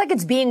 And it looks like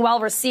it's being well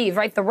received,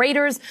 right? The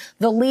Raiders,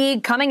 the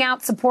league coming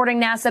out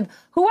supporting Nassib.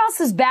 Who else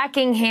is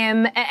backing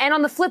him? And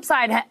on the flip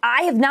side,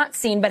 I have not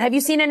seen, but have you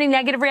seen any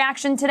negative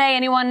reaction today?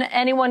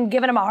 Anyone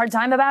giving him a hard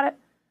time about it?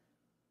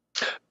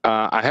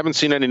 I haven't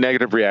seen any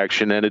negative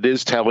reaction, and it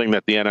is telling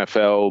that the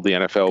NFL, the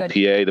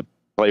NFLPA, the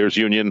Players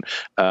Union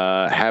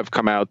have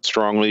come out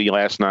strongly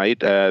last night.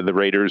 The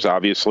Raiders,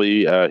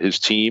 obviously, his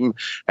team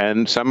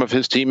and some of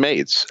his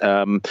teammates.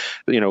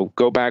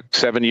 Go back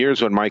 7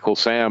 years when Michael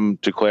Sam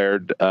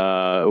declared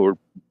or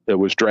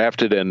was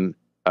drafted and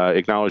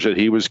acknowledged that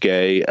he was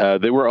gay.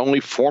 There were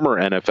only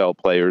former NFL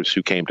players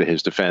who came to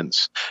his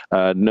defense.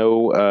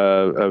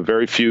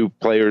 Very few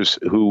players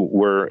who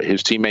were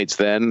his teammates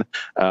then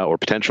or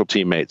potential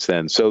teammates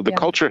then. So the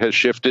culture has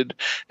shifted,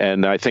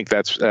 and I think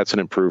that's an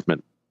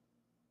improvement.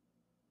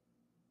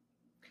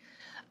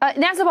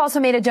 Nassib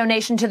also made a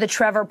donation to the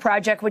Trevor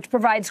Project, which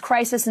provides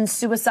crisis and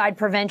suicide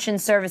prevention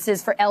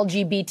services for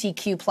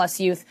LGBTQ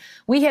plus youth.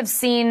 We have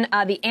seen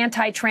the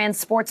anti-trans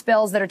sports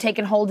bills that are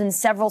taking hold in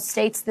several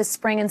states this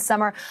spring and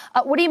summer.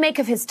 What do you make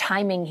of his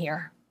timing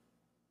here?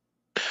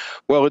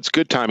 Well, it's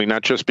good timing,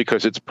 not just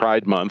because it's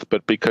Pride Month,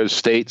 but because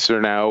states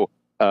are now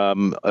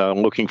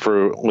looking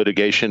for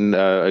litigation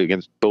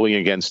against bullying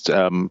against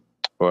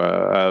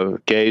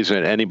gays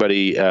and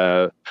anybody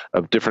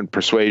of different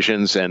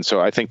persuasions. And so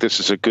I think this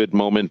is a good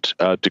moment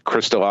to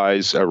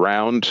crystallize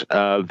around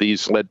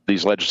these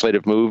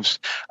legislative moves.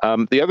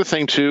 The other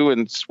thing, too,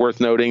 and it's worth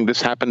noting,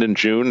 this happened in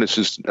June. This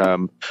is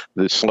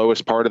the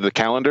slowest part of the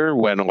calendar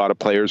when a lot of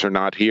players are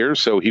not here.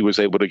 So he was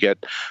able to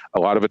get a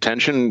lot of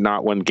attention,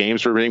 not when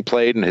games were being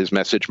played, and his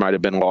message might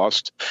have been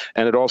lost.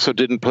 And it also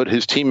didn't put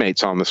his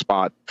teammates on the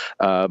spot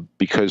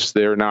because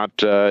they're not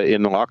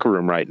in the locker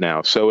room right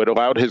now. So it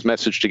allowed his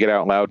message to get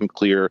out loud and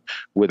clear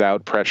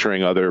without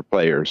pressuring other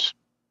players.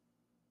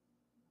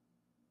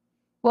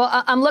 Well,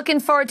 I'm looking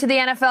forward to the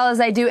NFL as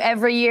I do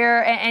every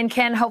year. And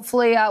Ken,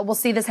 hopefully we'll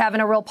see this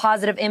having a real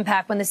positive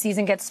impact when the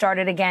season gets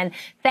started again.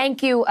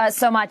 Thank you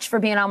so much for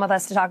being on with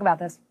us to talk about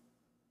this.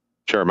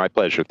 Sure, my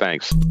pleasure.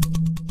 Thanks.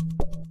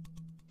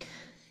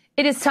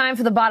 It is time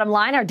for The Bottom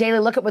Line, our daily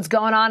look at what's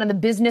going on in the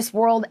business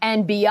world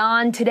and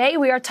beyond. Today,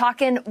 we are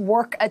talking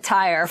work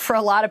attire. For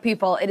a lot of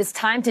people, it is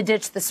time to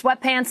ditch the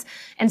sweatpants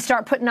and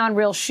start putting on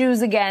real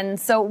shoes again.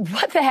 So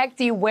what the heck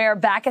do you wear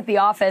back at the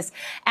office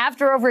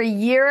after over a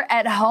year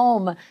at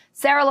home?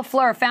 Sarah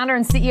LaFleur, founder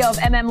and CEO of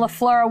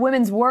LaFleur, a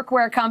women's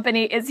workwear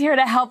company, is here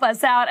to help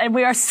us out, and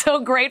we are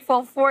so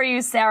grateful for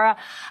you, Sarah.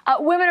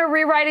 Women are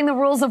rewriting the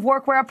rules of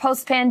workwear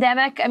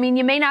post-pandemic. I mean,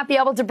 you may not be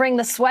able to bring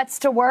the sweats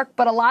to work,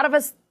 but a lot of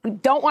us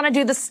don't want to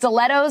do the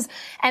stilettos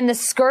and the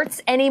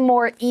skirts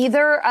anymore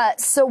either.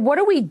 So what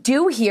do we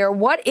do here?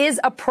 What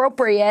is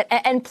appropriate?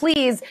 And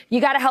please,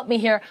 you got to help me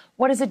here.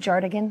 What is a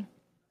jardigan?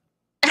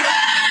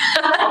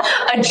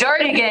 A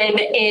jardigan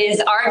is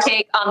our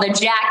take on the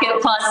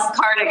jacket plus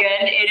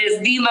cardigan. It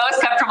is the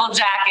most comfortable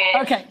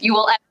jacket you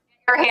will ever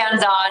get your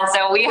hands on,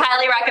 so we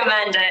highly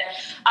recommend it.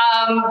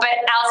 But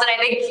Allison, I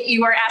think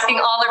you were asking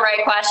all the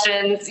right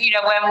questions. You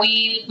know, when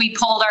we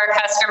polled our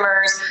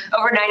customers,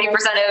 over 90%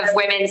 of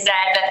women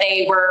said that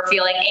they were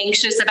feeling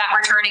anxious about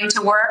returning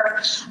to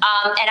work.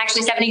 And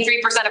actually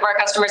 73% of our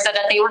customers said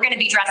that they were going to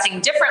be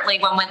dressing differently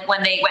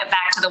when they went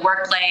back to the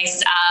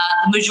workplace.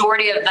 The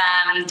majority of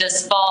them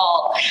this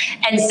fall.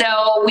 And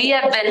so we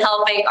have been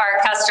helping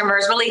our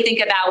customers really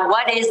think about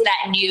what is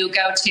that new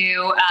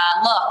go-to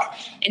look.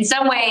 In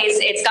some ways,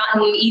 it's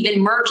gotten even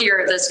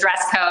murkier, this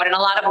dress code, and a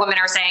lot of women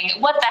are saying,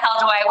 what the hell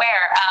do I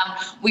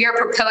wear? We are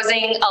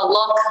proposing a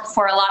look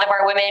for a lot of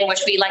our women,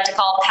 which we like to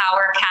call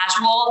power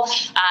casual.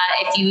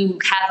 If you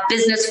have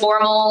business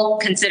formal,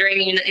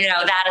 considering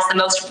that is the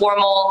most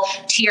formal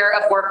tier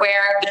of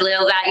workwear,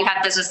 below that you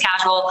have business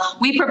casual.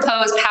 We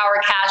propose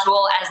power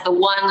casual as the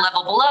one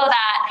level below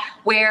that,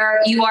 where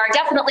you are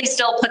definitely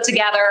still put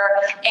together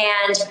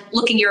and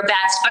looking your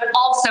best, but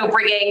also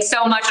bringing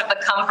so much of the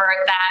comfort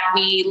that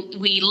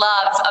we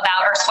love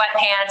about our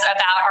sweatpants,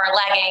 about our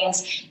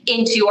leggings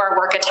into our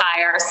work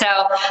attire. So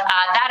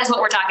that is what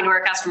we're talking to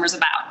our customers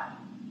about.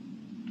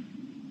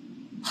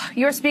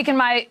 You're speaking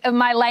my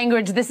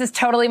language. This is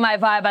totally my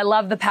vibe. I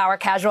love the power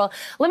casual.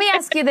 Let me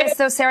ask you this,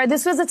 though, Sarah.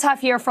 This was a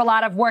tough year for a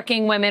lot of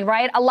working women,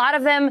 right? A lot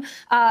of them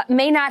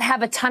may not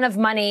have a ton of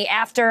money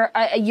after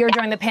a year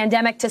during the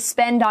pandemic to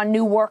spend on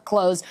new work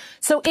clothes.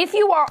 So if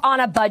you are on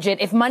a budget,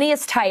 if money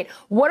is tight,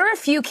 what are a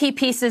few key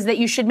pieces that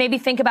you should maybe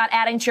think about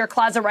adding to your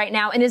closet right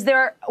now? And is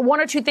there one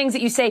or two things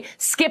that you say,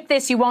 skip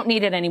this, you won't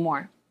need it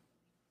anymore?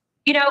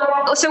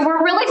 So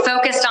we're really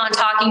focused on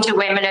talking to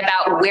women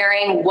about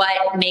wearing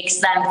what makes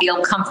them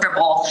feel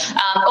comfortable.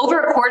 Over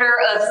a quarter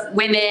of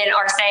women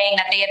are saying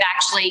that they have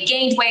actually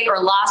gained weight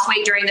or lost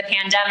weight during the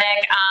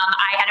pandemic.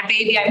 I had a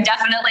baby. I'm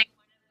definitely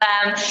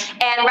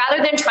and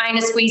rather than trying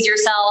to squeeze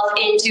yourself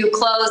into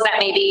clothes that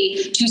may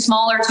be too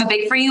small or too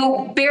big for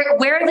you,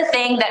 wear the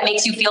thing that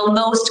makes you feel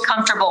most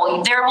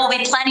comfortable. There will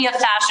be plenty of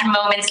fashion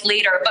moments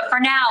later, but for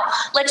now,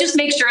 let's just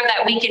make sure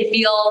that we can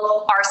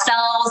feel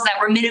ourselves, that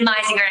we're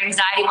minimizing our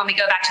anxiety when we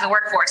go back to the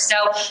workforce. So,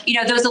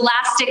 those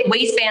elastic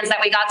waistbands that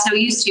we got so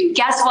used to,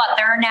 guess what?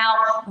 There are now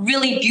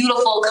really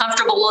beautiful,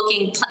 comfortable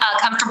looking,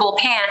 comfortable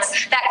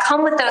pants that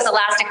come with those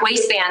elastic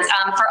waistbands.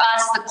 For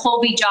us, the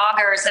Colby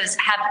joggers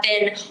have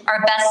been our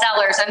best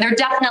sellers, and they're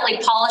definitely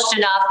polished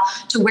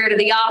enough to wear to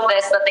the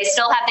office, but they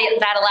still have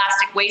that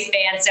elastic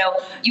waistband, so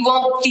you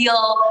won't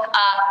feel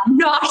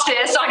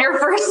nauseous on your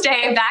first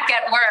day back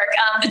at work.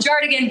 The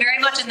jardigan, very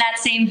much in that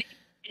same vein,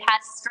 it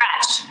has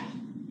stretch.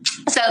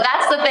 So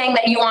that's the thing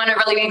that you want to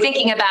really be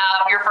thinking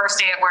about your first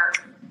day at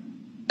work.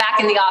 Back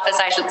in the office,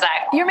 I should say.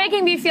 You're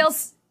making me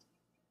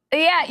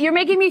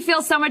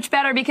feel so much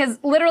better, because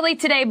literally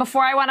today,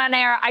 before I went on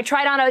air, I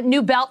tried on a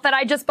new belt that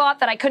I just bought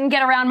that I couldn't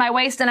get around my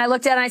waist, and I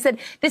looked at it and I said,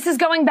 this is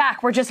going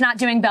back. We're just not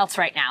doing belts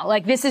right now.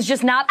 Like, this is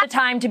just not the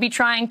time to be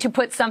trying to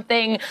put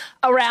something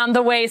around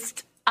the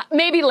waist.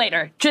 Maybe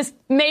later. Just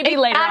maybe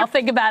later. I'll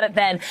think about it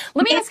then.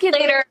 Let me ask you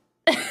later.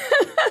 That's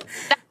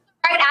the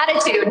right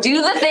attitude.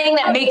 Do the thing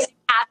that makes you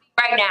happy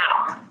right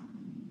now.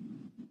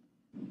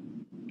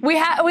 We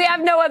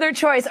have no other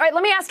choice. All right,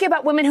 let me ask you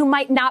about women who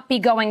might not be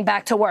going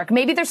back to work.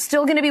 Maybe they're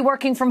still going to be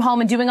working from home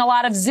and doing a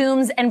lot of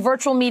Zooms and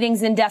virtual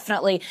meetings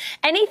indefinitely.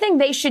 Anything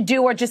they should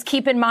do or just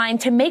keep in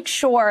mind to make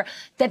sure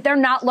that they're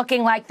not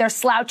looking like they're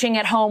slouching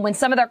at home when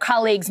some of their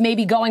colleagues may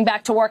be going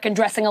back to work and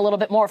dressing a little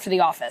bit more for the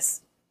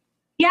office?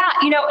 Yeah,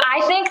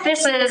 I think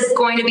this is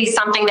going to be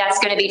something that's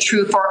going to be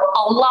true for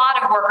a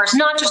lot of workers,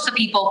 not just the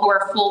people who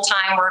are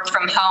full-time work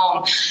from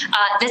home.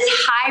 This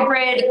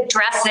hybrid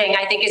dressing,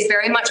 I think, is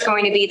very much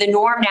going to be the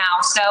norm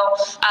now. So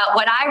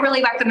what I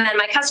really recommend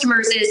my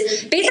customers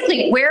is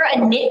basically wear a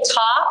knit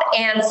top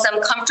and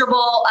some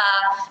comfortable,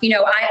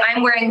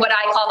 I'm wearing what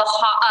I call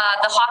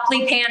the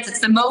Hockley pants. It's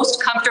the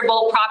most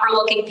comfortable,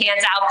 proper-looking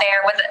pants out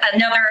there with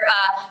another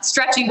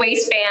stretchy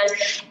waistband.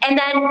 And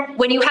then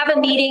when you have a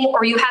meeting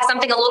or you have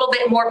something a little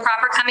bit more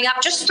proper coming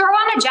up, just throw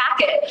on a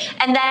jacket.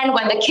 And then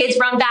when the kids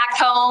run back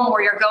home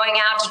or you're going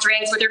out to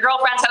drinks with your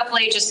girlfriends,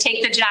 hopefully just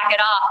take the jacket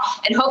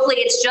off. And hopefully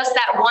it's just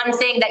that one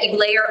thing that you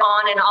layer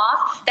on and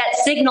off that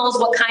signals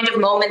what kind of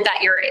moment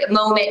you're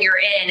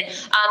in.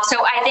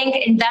 So I think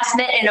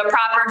investment in a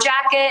proper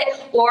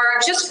jacket, or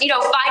just,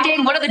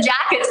 finding one of the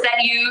jackets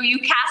that you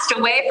cast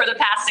away for the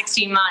past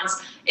 16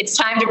 months. It's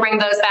time to bring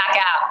those back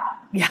out.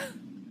 Yeah.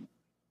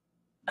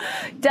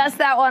 Dust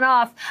that one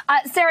off.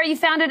 Sarah, you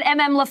founded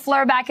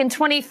LaFleur back in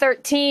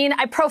 2013.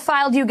 I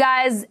profiled you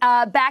guys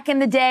back in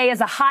the day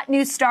as a hot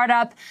new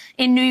startup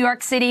in New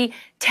York City.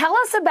 Tell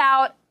us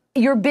about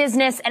your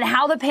business and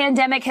how the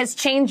pandemic has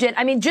changed it.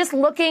 I mean, just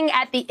looking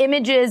at the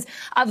images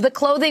of the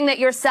clothing that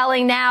you're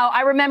selling now,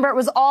 I remember it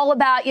was all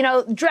about,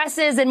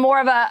 dresses and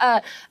more of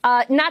a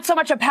not so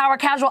much a power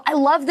casual. I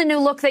love the new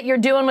look that you're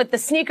doing with the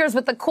sneakers,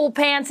 with the cool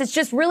pants. It's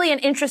just really an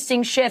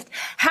interesting shift.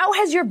 How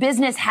has your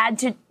business had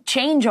to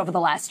change over the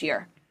last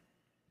year?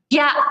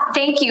 Yeah,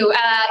 thank you.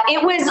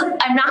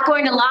 I'm not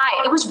going to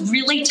lie, it was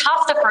really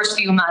tough the first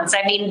few months.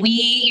 I mean,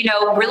 we,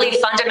 really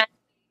fundamentally,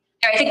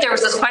 I think there was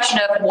this question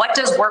of what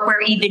does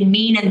workwear even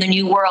mean in the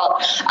new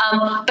world?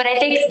 But I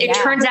think it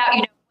turns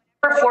out,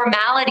 whatever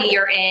formality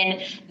you're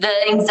in,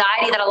 the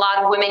anxiety that a lot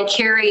of women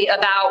carry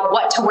about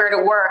what to wear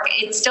to work,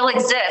 it still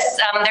exists.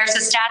 There's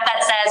a stat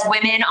that says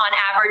women on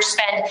average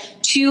spend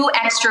 2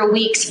 extra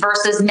weeks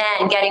versus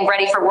men getting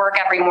ready for work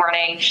every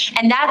morning.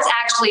 And that's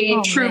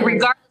actually true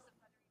regardless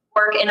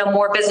work in a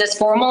more business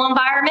formal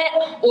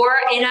environment or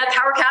in a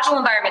power casual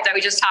environment that we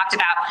just talked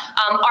about.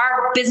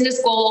 Our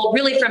business goal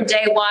really from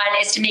day one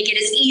is to make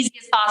it as easy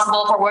as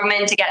possible for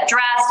women to get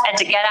dressed and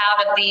to get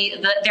out of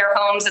their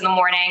homes in the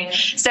morning.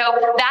 So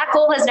that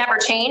goal has never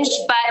changed,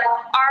 but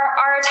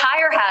our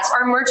attire has,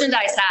 our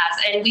merchandise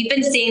has, and we've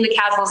been seeing the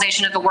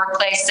casualization of the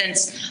workplace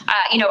since,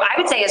 I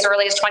would say as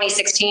early as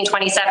 2016,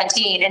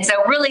 2017. And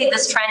so really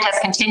this trend has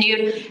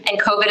continued and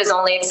COVID has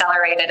only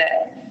accelerated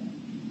it.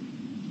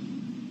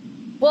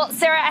 Well,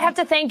 Sarah, I have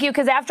to thank you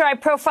because after I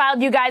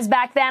profiled you guys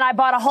back then, I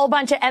bought a whole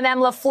bunch of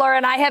LaFleur,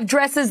 and I have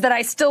dresses that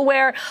I still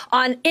wear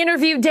on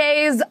interview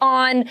days,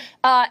 on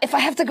if I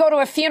have to go to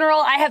a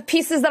funeral. I have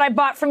pieces that I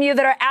bought from you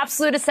that are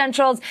absolute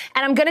essentials,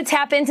 and I'm going to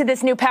tap into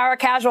this new power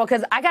casual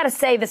because I got to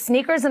say the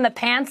sneakers and the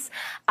pants,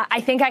 I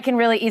think I can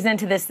really ease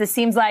into this. This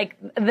seems like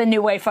the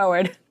new way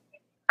forward.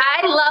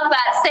 I love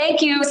that.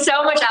 Thank you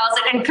so much,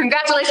 Allison, and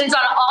congratulations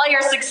on all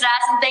your success,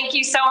 and thank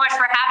you so much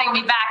for having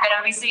me back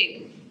at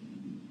NBC.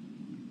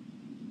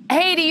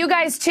 Hey, to you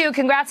guys, too.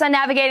 Congrats on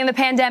navigating the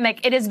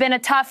pandemic. It has been a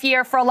tough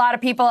year for a lot of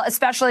people,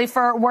 especially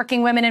for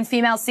working women and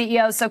female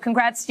CEOs. So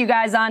congrats to you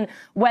guys on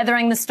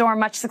weathering the storm.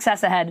 Much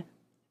success ahead.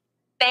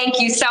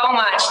 Thank you so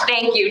much.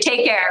 Thank you.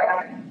 Take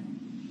care.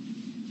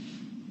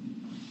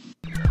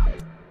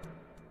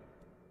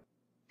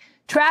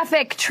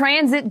 Traffic,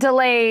 transit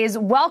delays.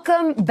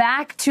 Welcome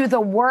back to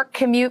the work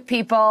commute,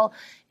 people.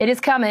 It is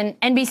coming.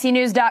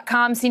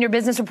 NBCNews.com senior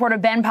business reporter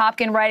Ben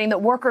Popkin writing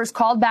that workers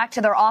called back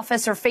to their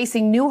office are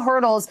facing new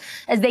hurdles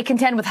as they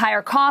contend with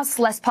higher costs,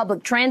 less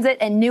public transit,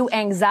 and new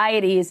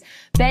anxieties.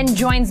 Ben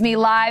joins me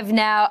live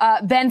now.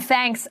 Ben,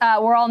 thanks.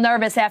 We're all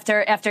nervous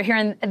after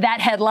hearing that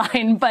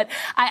headline, but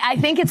I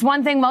think it's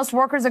one thing most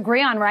workers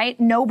agree on, right?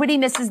 Nobody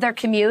misses their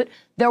commute.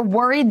 They're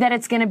worried that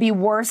it's going to be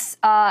worse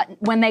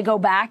when they go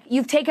back.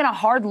 You've taken a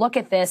hard look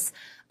at this.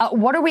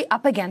 What are we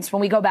up against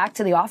when we go back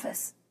to the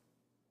office?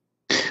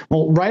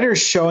 Well,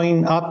 riders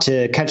showing up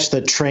to catch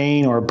the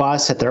train or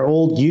bus at their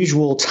old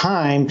usual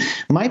time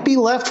might be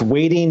left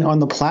waiting on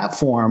the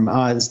platform.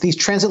 These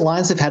transit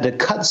lines have had to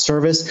cut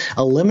service,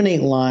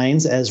 eliminate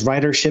lines as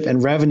ridership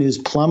and revenues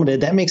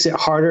plummeted. That makes it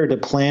harder to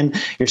plan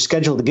your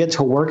schedule to get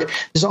to work.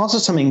 There's also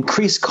some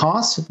increased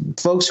costs.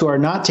 Folks who are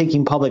not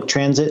taking public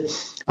transit,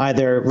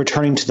 either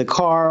returning to the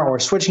car or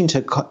switching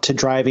to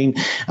driving,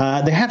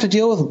 they have to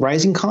deal with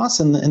rising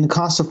costs and the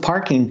cost of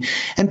parking.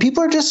 And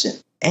people are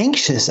just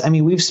anxious. I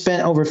mean, we've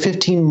spent over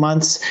 15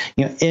 months,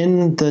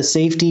 in the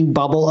safety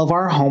bubble of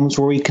our homes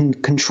where we can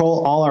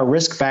control all our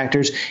risk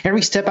factors.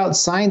 Every step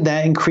outside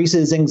that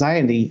increases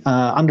anxiety,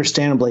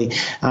 understandably.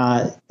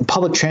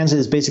 Public transit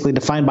is basically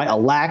defined by a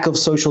lack of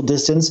social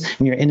distance,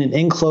 and you're in an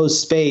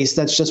enclosed space.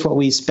 That's just what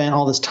we spent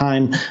all this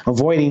time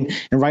avoiding.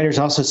 And riders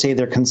also say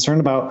they're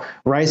concerned about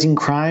rising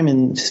crime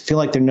and feel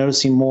like they're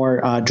noticing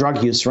more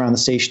drug use around the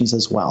stations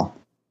as well.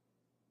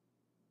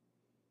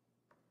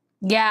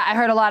 Yeah, I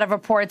heard a lot of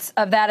reports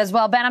of that as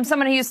well. Ben, I'm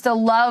someone who used to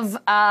love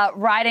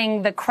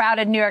riding the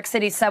crowded New York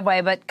City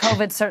subway, but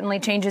COVID certainly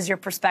changes your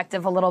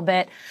perspective a little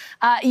bit.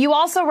 You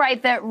also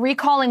write that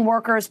recalling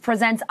workers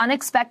presents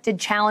unexpected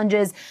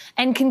challenges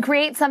and can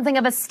create something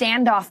of a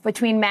standoff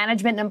between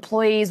management and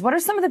employees. What are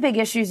some of the big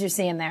issues you're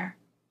seeing there?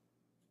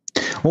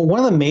 Well, one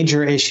of the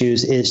major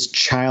issues is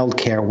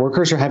childcare.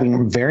 Workers are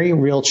having very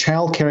real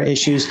childcare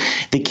issues.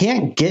 They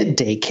can't get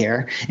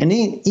daycare, and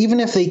even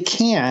if they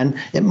can,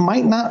 it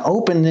might not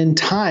open in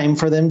time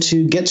for them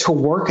to get to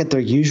work at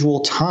their usual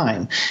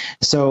time.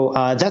 So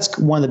that's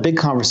one of the big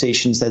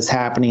conversations that's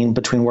happening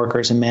between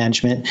workers and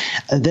management.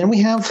 Then we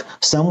have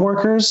some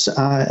workers,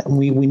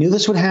 we knew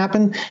this would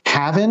happen,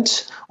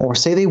 haven't, or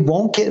say they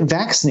won't get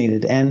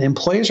vaccinated, and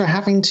employers are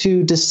having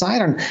to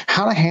decide on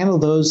how to handle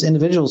those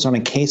individuals on a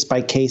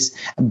case-by-case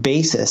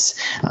basis.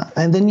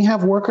 And then you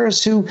have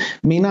workers who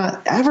may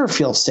not ever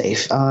feel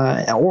safe,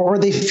 or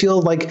they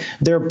feel like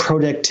their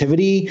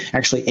productivity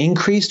actually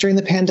increased during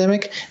the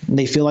pandemic.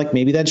 They feel like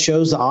maybe that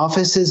shows the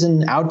office is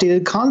an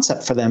outdated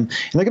concept for them.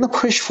 And they're going to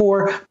push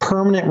for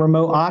permanent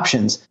remote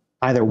options,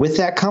 either with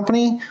that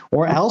company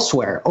or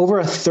elsewhere. Over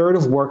a third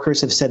of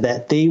workers have said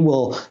that they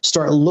will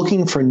start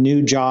looking for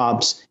new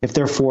jobs if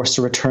they're forced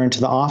to return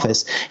to the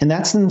office. And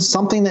that's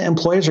something that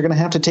employers are going to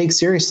have to take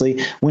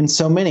seriously when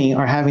so many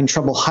are having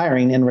trouble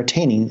hiring and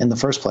retaining in the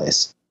first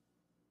place.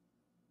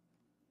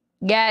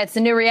 Yeah, it's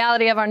the new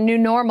reality of our new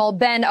normal.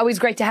 Ben, always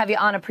great to have you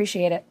on.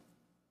 Appreciate it.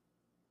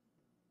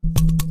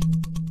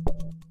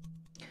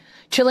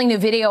 Chilling new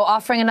video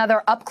offering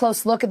another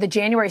up-close look at the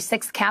January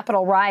 6th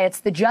Capitol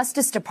riots. The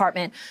Justice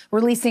Department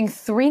releasing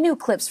 3 new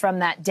clips from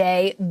that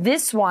day.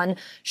 This one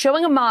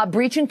showing a mob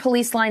breaching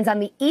police lines on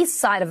the east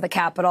side of the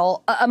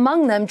Capitol.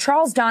 Among them,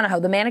 Charles Donahoe,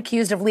 the man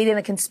accused of leading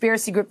the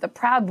conspiracy group, the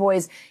Proud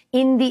Boys,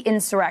 in the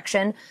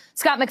insurrection.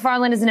 Scott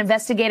McFarland is an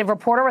investigative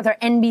reporter with our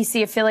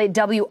NBC affiliate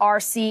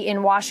WRC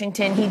in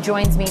Washington. He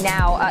joins me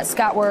now.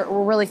 Scott, we're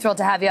really thrilled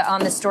to have you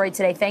on this story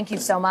today. Thank you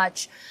so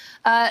much.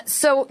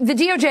 So the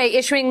DOJ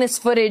issuing this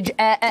footage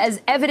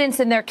as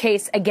evidence in their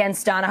case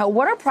against Donahoe.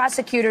 What are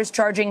prosecutors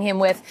charging him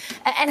with?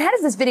 And how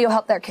does this video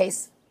help their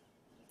case?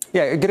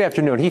 Yeah, good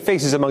afternoon. He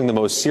faces among the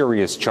most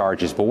serious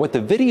charges. But what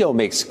the video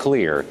makes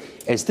clear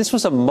is this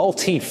was a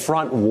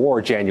multi-front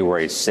war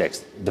January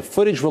 6th. The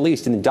footage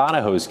released in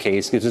Donahoe's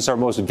case gives us our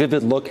most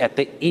vivid look at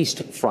the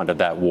east front of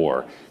that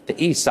war,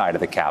 the east side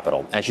of the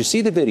Capitol. As you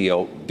see the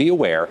video, be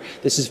aware,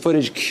 this is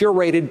footage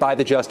curated by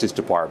the Justice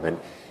Department.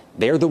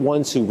 They're the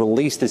ones who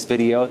released this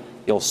video.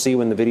 You'll see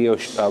when the video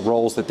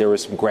rolls that there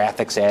was some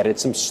graphics added,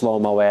 some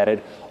slow-mo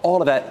added, all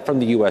of that from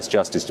the U.S.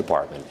 Justice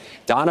Department.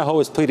 Donahoe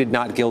has pleaded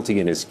not guilty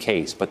in his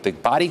case, but the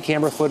body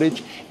camera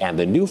footage and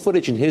the new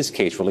footage in his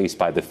case released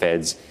by the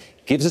feds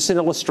gives us an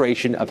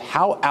illustration of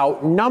how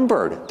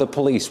outnumbered the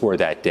police were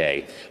that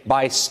day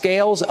by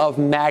scales of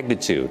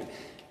magnitude.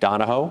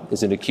 Donahoe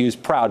is an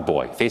accused Proud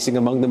Boy, facing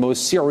among the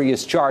most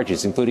serious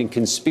charges, including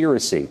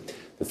conspiracy.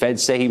 The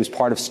feds say he was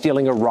part of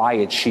stealing a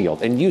riot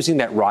shield and using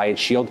that riot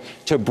shield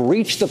to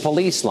breach the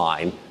police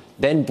line,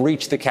 then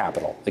breach the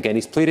Capitol. Again,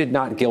 he's pleaded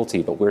not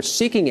guilty, but we're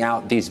seeking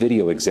out these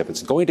video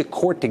exhibits, going to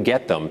court to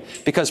get them,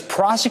 because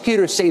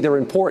prosecutors say they're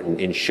important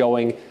in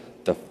showing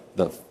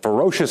the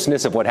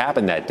ferociousness of what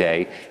happened that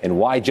day and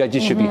why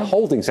judges should be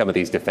holding some of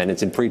these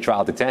defendants in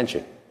pretrial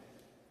detention.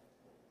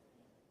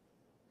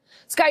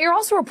 Scott, you're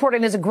also reporting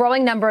there's a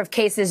growing number of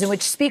cases in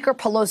which Speaker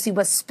Pelosi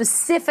was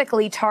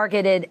specifically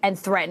targeted and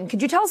threatened.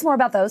 Could you tell us more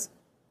about those?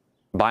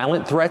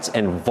 Violent threats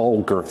and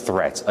vulgar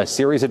threats. A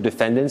series of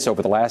defendants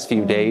over the last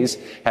few days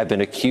have been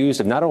accused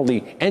of not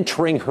only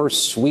entering her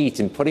suite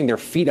and putting their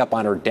feet up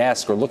on her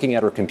desk or looking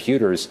at her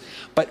computers,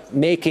 but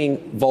making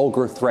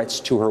vulgar threats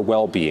to her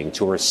well-being,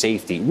 to her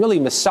safety. Really,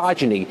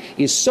 misogyny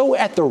is so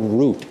at the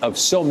root of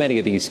so many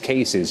of these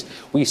cases.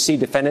 We see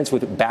defendants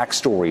with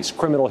backstories,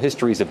 criminal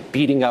histories of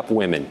beating up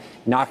women,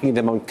 knocking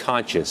them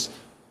unconscious,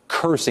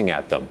 cursing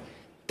at them.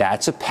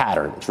 That's a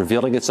pattern. It's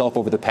revealing itself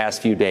over the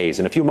past few days.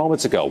 And a few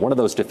moments ago, one of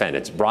those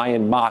defendants,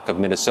 Brian Mock of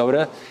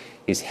Minnesota,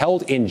 is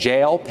held in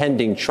jail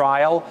pending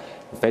trial.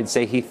 The feds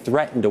say he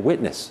threatened a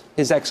witness,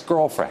 his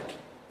ex-girlfriend,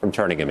 from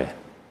turning him in.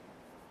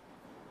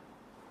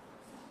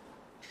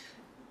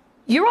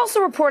 You're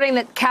also reporting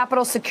that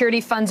Capitol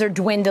security funds are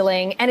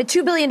dwindling and a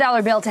 $2 billion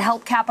bill to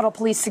help Capitol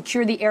Police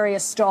secure the area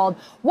stalled.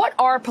 What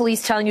are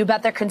police telling you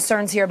about their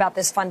concerns here about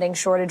this funding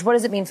shortage? What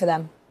does it mean for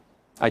them?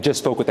 I just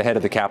spoke with the head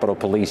of the Capitol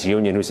Police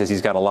Union, who says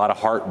he's got a lot of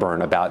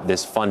heartburn about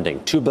this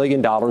funding. $2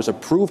 billion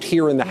approved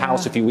here in the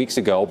House a few weeks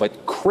ago,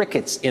 but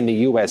crickets in the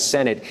U.S.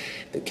 Senate.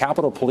 The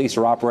Capitol Police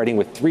are operating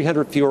with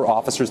 300 fewer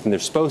officers than they're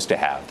supposed to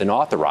have, than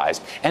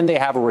authorized, and they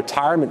have a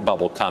retirement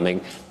bubble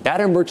coming.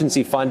 That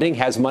emergency funding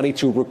has money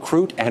to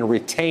recruit and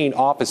retain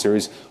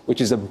officers,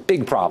 which is a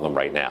big problem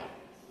right now.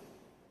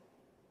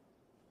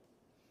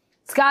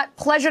 Scott,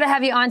 pleasure to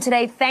have you on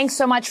today. Thanks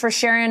so much for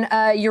sharing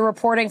your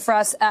reporting for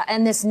us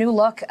and this new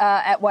look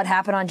at what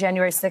happened on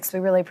January 6th. We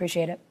really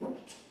appreciate it.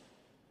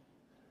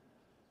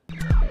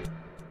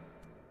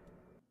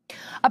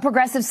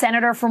 progressive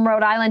senator from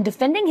Rhode Island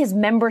defending his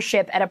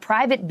membership at a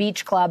private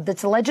beach club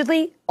that's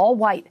allegedly all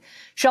white.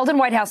 Sheldon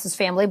Whitehouse's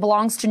family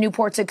belongs to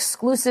Newport's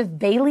exclusive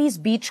Bailey's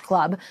Beach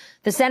Club.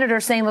 The senator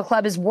saying the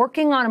club is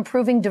working on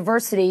improving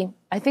diversity.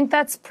 I think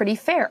that's pretty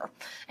fair.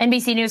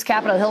 NBC News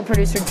Capitol Hill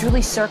producer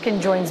Julie Sirkin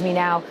joins me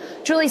now.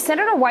 Julie,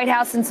 Senator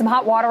Whitehouse in some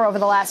hot water over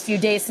the last few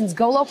days since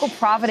Go Local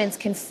Providence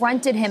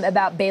confronted him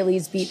about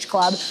Bailey's Beach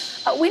Club.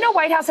 We know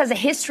Whitehouse has a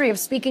history of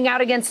speaking out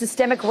against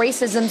systemic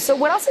racism. So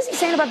what else is he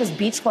saying about this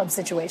beach club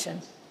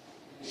situation?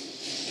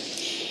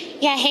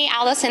 Yeah, hey,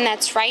 Allison,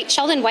 that's right.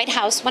 Sheldon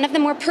Whitehouse, one of the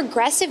more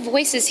progressive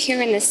voices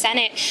here in the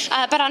Senate.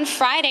 But on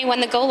Friday,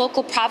 when the Go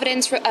Local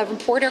Providence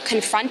reporter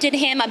confronted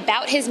him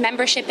about his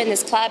membership in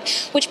this club,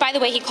 which, by the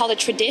way, he called a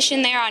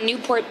tradition there on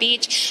Newport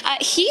Beach,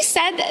 he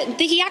said that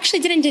he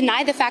actually didn't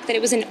deny the fact that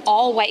it was an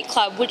all-white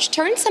club, which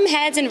turned some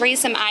heads and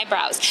raised some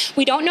eyebrows.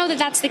 We don't know that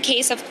that's the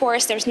case, of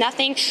course. There's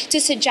nothing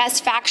to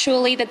suggest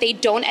factually that they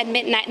don't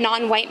admit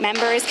non-white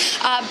members.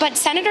 But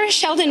Senator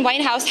Sheldon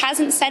Whitehouse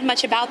hasn't said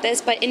much about this,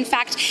 but in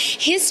fact,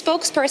 his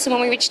spokesperson,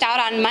 when we reached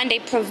out on Monday,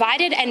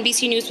 provided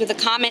NBC News with a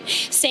comment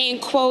saying,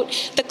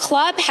 quote, the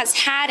club has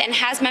had and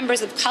has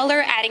members of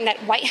color, adding that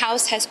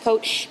Whitehouse has,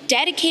 quote,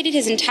 dedicated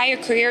his entire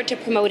career to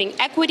promoting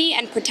equity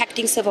and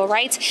protecting civil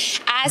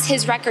rights, as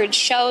his record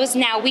shows.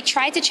 Now, we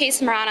tried to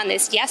chase him around on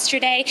this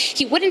yesterday.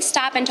 He wouldn't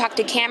stop and talk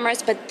to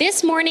cameras, but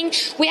this morning,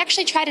 we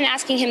actually tried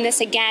asking him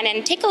this again,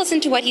 and take a listen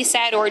to what he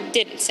said or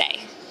didn't say.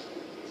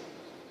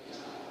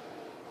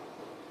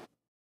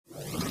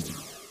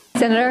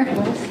 Senator,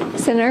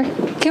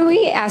 can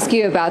we ask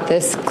you about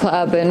this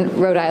club in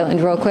Rhode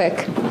Island real quick?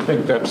 I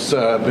think that's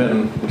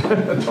been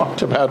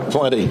talked about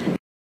plenty.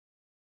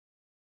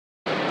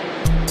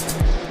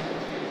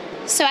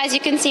 So as you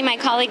can see, my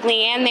colleague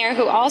Leanne there,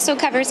 who also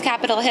covers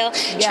Capitol Hill,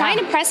 trying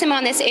to press him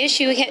on this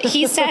issue.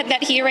 He said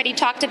that he already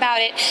talked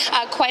about it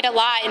quite a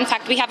lot. In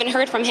fact, we haven't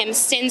heard from him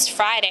since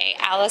Friday.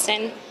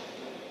 Allison.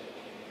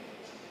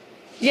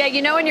 Yeah,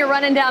 you know when you're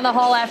running down the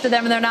hall after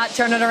them and they're not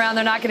turning around,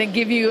 they're not going to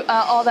give you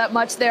all that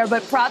much there.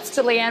 But props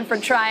to Leanne for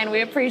trying.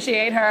 We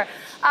appreciate her.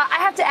 I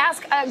have to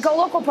ask, Go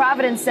Local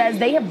Providence says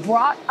they have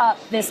brought up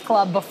this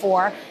club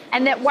before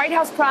and that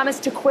Whitehouse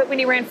promised to quit when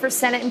he ran for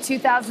Senate in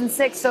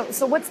 2006.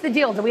 So what's the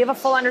deal? Do we have a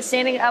full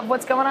understanding of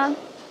what's going on?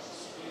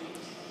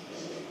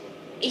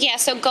 Yeah,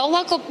 so Go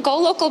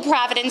Local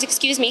Providence,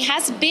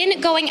 has been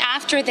going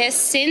after this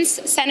since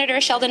Senator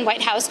Sheldon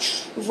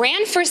Whitehouse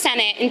ran for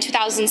Senate in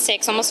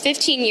 2006, almost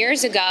 15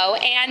 years ago,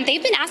 and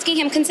they've been asking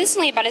him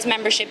consistently about his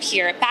membership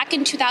here. Back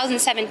in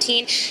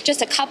 2017,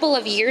 just a couple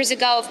of years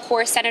ago, of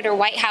course, Senator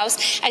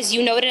Whitehouse, as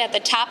you noted at the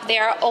top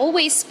there,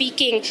 always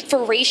speaking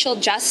for racial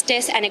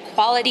justice and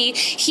equality.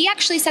 He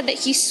actually said that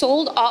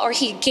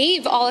he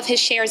gave all of his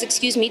shares,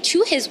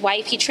 to his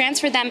wife. He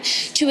transferred them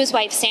to his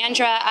wife,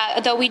 Sandra,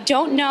 though we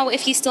don't know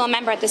if he's still a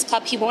member at this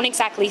club. He won't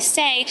exactly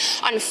say.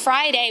 On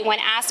Friday, when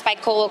asked by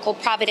Go Local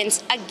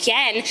Providence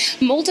again,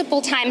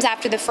 multiple times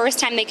after the first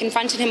time they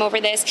confronted him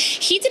over this,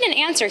 he didn't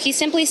answer. He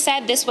simply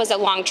said this was a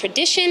long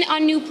tradition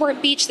on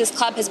Newport Beach. This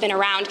club has been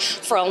around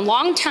for a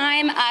long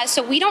time.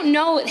 So we don't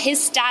know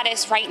his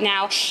status right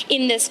now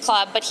in this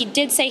club, but he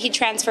did say he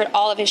transferred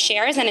all of his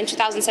shares. And in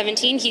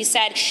 2017, he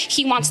said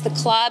he wants the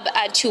club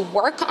to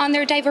work on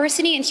their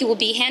diversity, and he will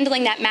be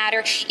handling that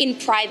matter in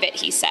private,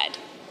 he said.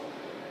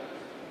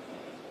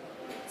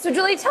 So,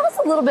 Julie, tell us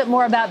a little bit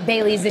more about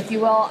Bailey's, if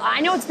you will.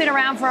 I know it's been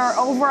around for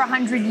over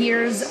 100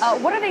 years.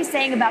 What are they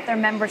saying about their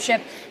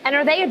membership? And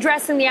are they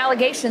addressing the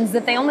allegations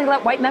that they only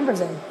let white members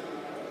in?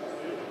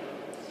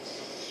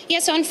 Yeah,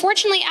 so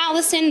unfortunately,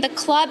 Allison, the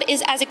club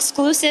is as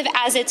exclusive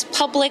as its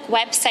public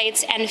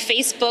websites and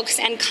Facebooks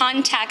and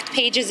contact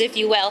pages, if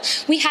you will.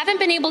 We haven't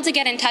been able to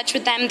get in touch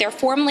with them. They're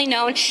formerly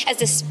known as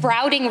the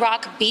Sprouting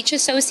Rock Beach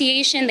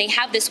Association. They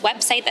have this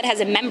website that has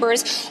a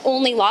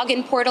members-only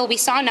login portal. We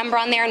saw a number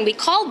on there, and we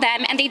called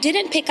them, and they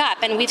didn't pick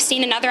up. And we've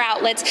seen in other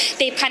outlets,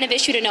 they've kind of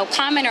issued a no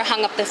comment or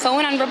hung up the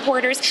phone on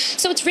reporters.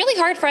 So it's really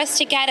hard for us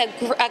to get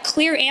a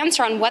clear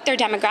answer on what their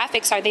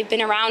demographics are. They've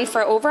been around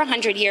for over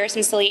 100 years,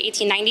 since the late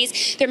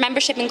 1890s. Their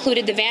membership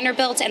included the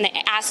Vanderbilts and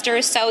the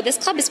Astors, so this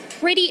club is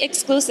pretty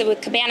exclusive, with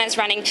cabanas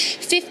running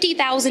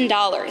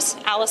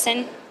 $50,000.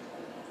 Allison?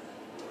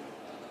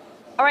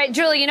 All right,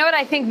 Julie, you know what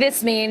I think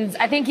this means?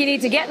 I think you need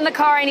to get in the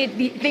car. I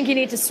think you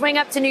need to swing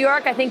up to New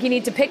York. I think you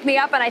need to pick me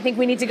up, and I think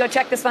we need to go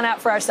check this one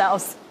out for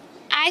ourselves.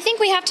 I think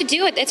we have to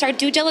do it. It's our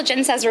due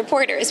diligence as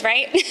reporters,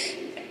 right?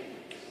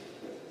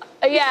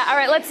 Yeah, all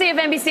right, let's see if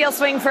NBC will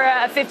swing for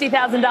a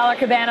 $50,000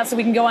 cabana so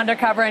we can go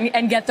undercover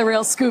and get the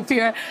real scoop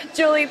here.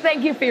 Julie,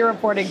 thank you for your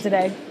reporting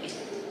today.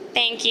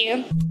 Thank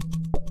you.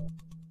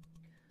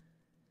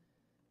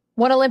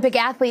 One Olympic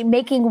athlete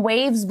making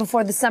waves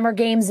before the Summer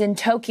Games in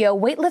Tokyo,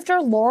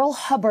 weightlifter Laurel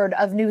Hubbard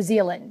of New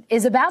Zealand,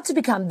 is about to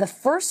become the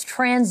first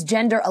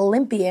transgender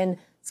Olympian.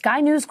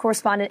 Sky News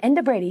correspondent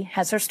Enda Brady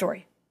has her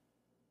story.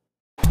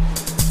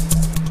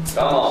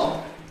 Come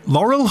on.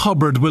 Laurel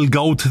Hubbard will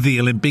go to the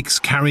Olympics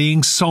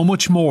carrying so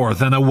much more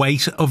than a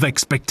weight of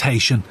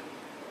expectation.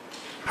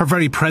 Her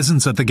very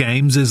presence at the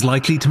Games is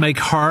likely to make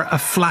her a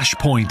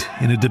flashpoint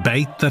in a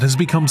debate that has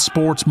become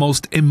sport's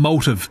most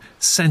emotive,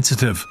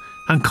 sensitive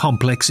and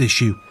complex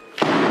issue.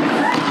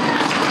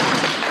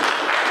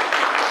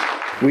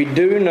 We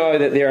do know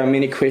that there are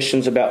many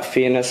questions about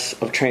fairness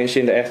of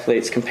transgender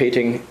athletes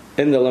competing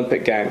in the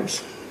Olympic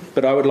Games,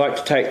 but I would like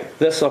to take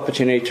this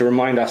opportunity to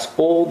remind us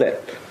all that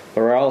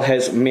Laurel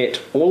has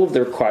met all of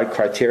the required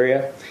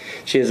criteria.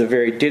 She is a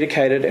very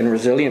dedicated and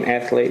resilient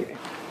athlete.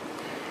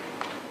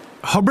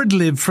 Hubbard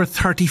lived for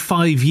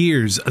 35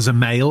 years as a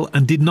male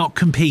and did not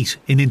compete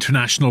in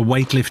international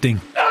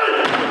weightlifting.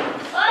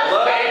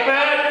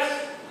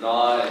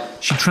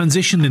 She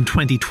transitioned in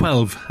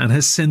 2012 and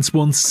has since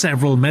won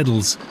several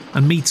medals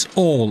and meets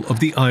all of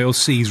the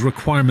IOC's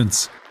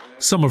requirements.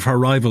 Some of her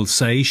rivals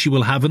say she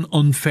will have an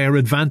unfair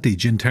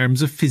advantage in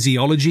terms of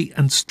physiology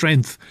and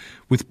strength,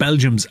 with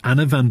Belgium's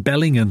Anna van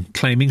Bellingen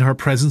claiming her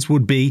presence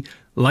would be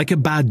like a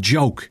bad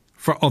joke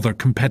for other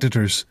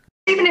competitors.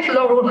 Even if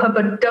Laurel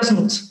Hubbard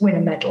doesn't win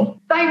a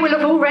medal, they will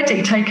have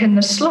already taken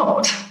the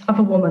slot of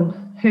a woman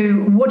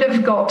who would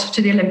have got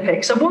to the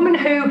Olympics, a woman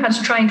who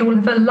has trained all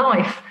of her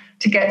life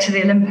to get to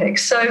the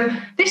Olympics. So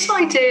this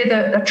idea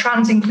that a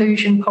trans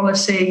inclusion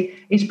policy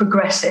is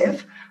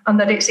progressive and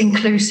that it's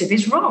inclusive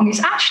is wrong.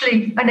 It's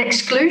actually an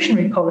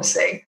exclusionary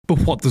policy. But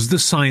what does the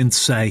science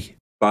say?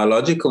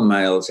 Biological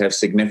males have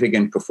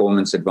significant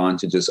performance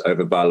advantages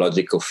over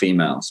biological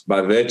females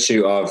by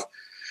virtue of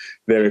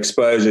their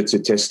exposure to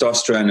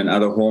testosterone and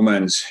other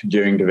hormones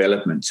during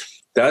development.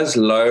 Does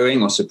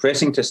lowering or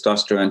suppressing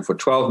testosterone for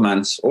 12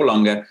 months or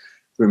longer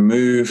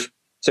remove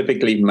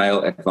typically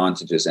male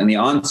advantages? And the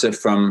answer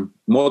from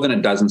more than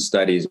a dozen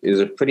studies is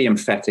a pretty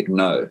emphatic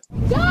no.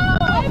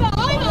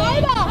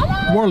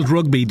 World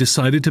Rugby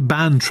decided to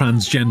ban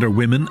transgender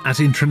women at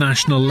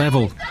international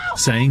level,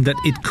 saying that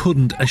it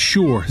couldn't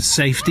assure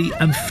safety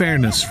and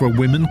fairness for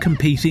women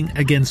competing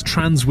against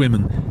trans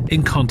women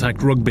in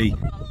contact rugby.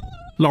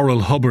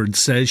 Laurel Hubbard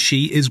says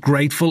she is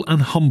grateful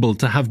and humbled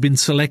to have been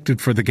selected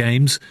for the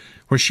Games,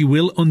 where she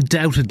will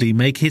undoubtedly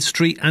make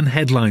history and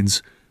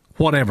headlines,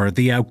 whatever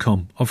the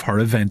outcome of her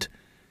event.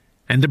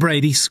 Enda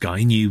Brady,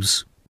 Sky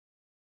News.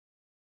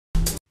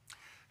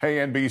 Hey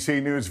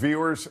NBC News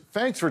viewers,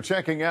 thanks for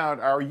checking out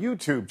our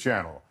YouTube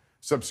channel.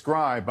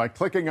 Subscribe by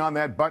clicking on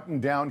that button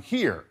down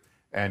here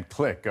and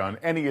click on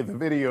any of the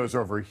videos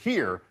over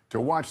here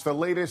to watch the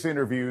latest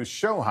interviews,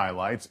 show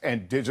highlights,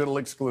 and digital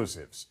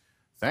exclusives.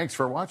 Thanks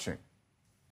for watching.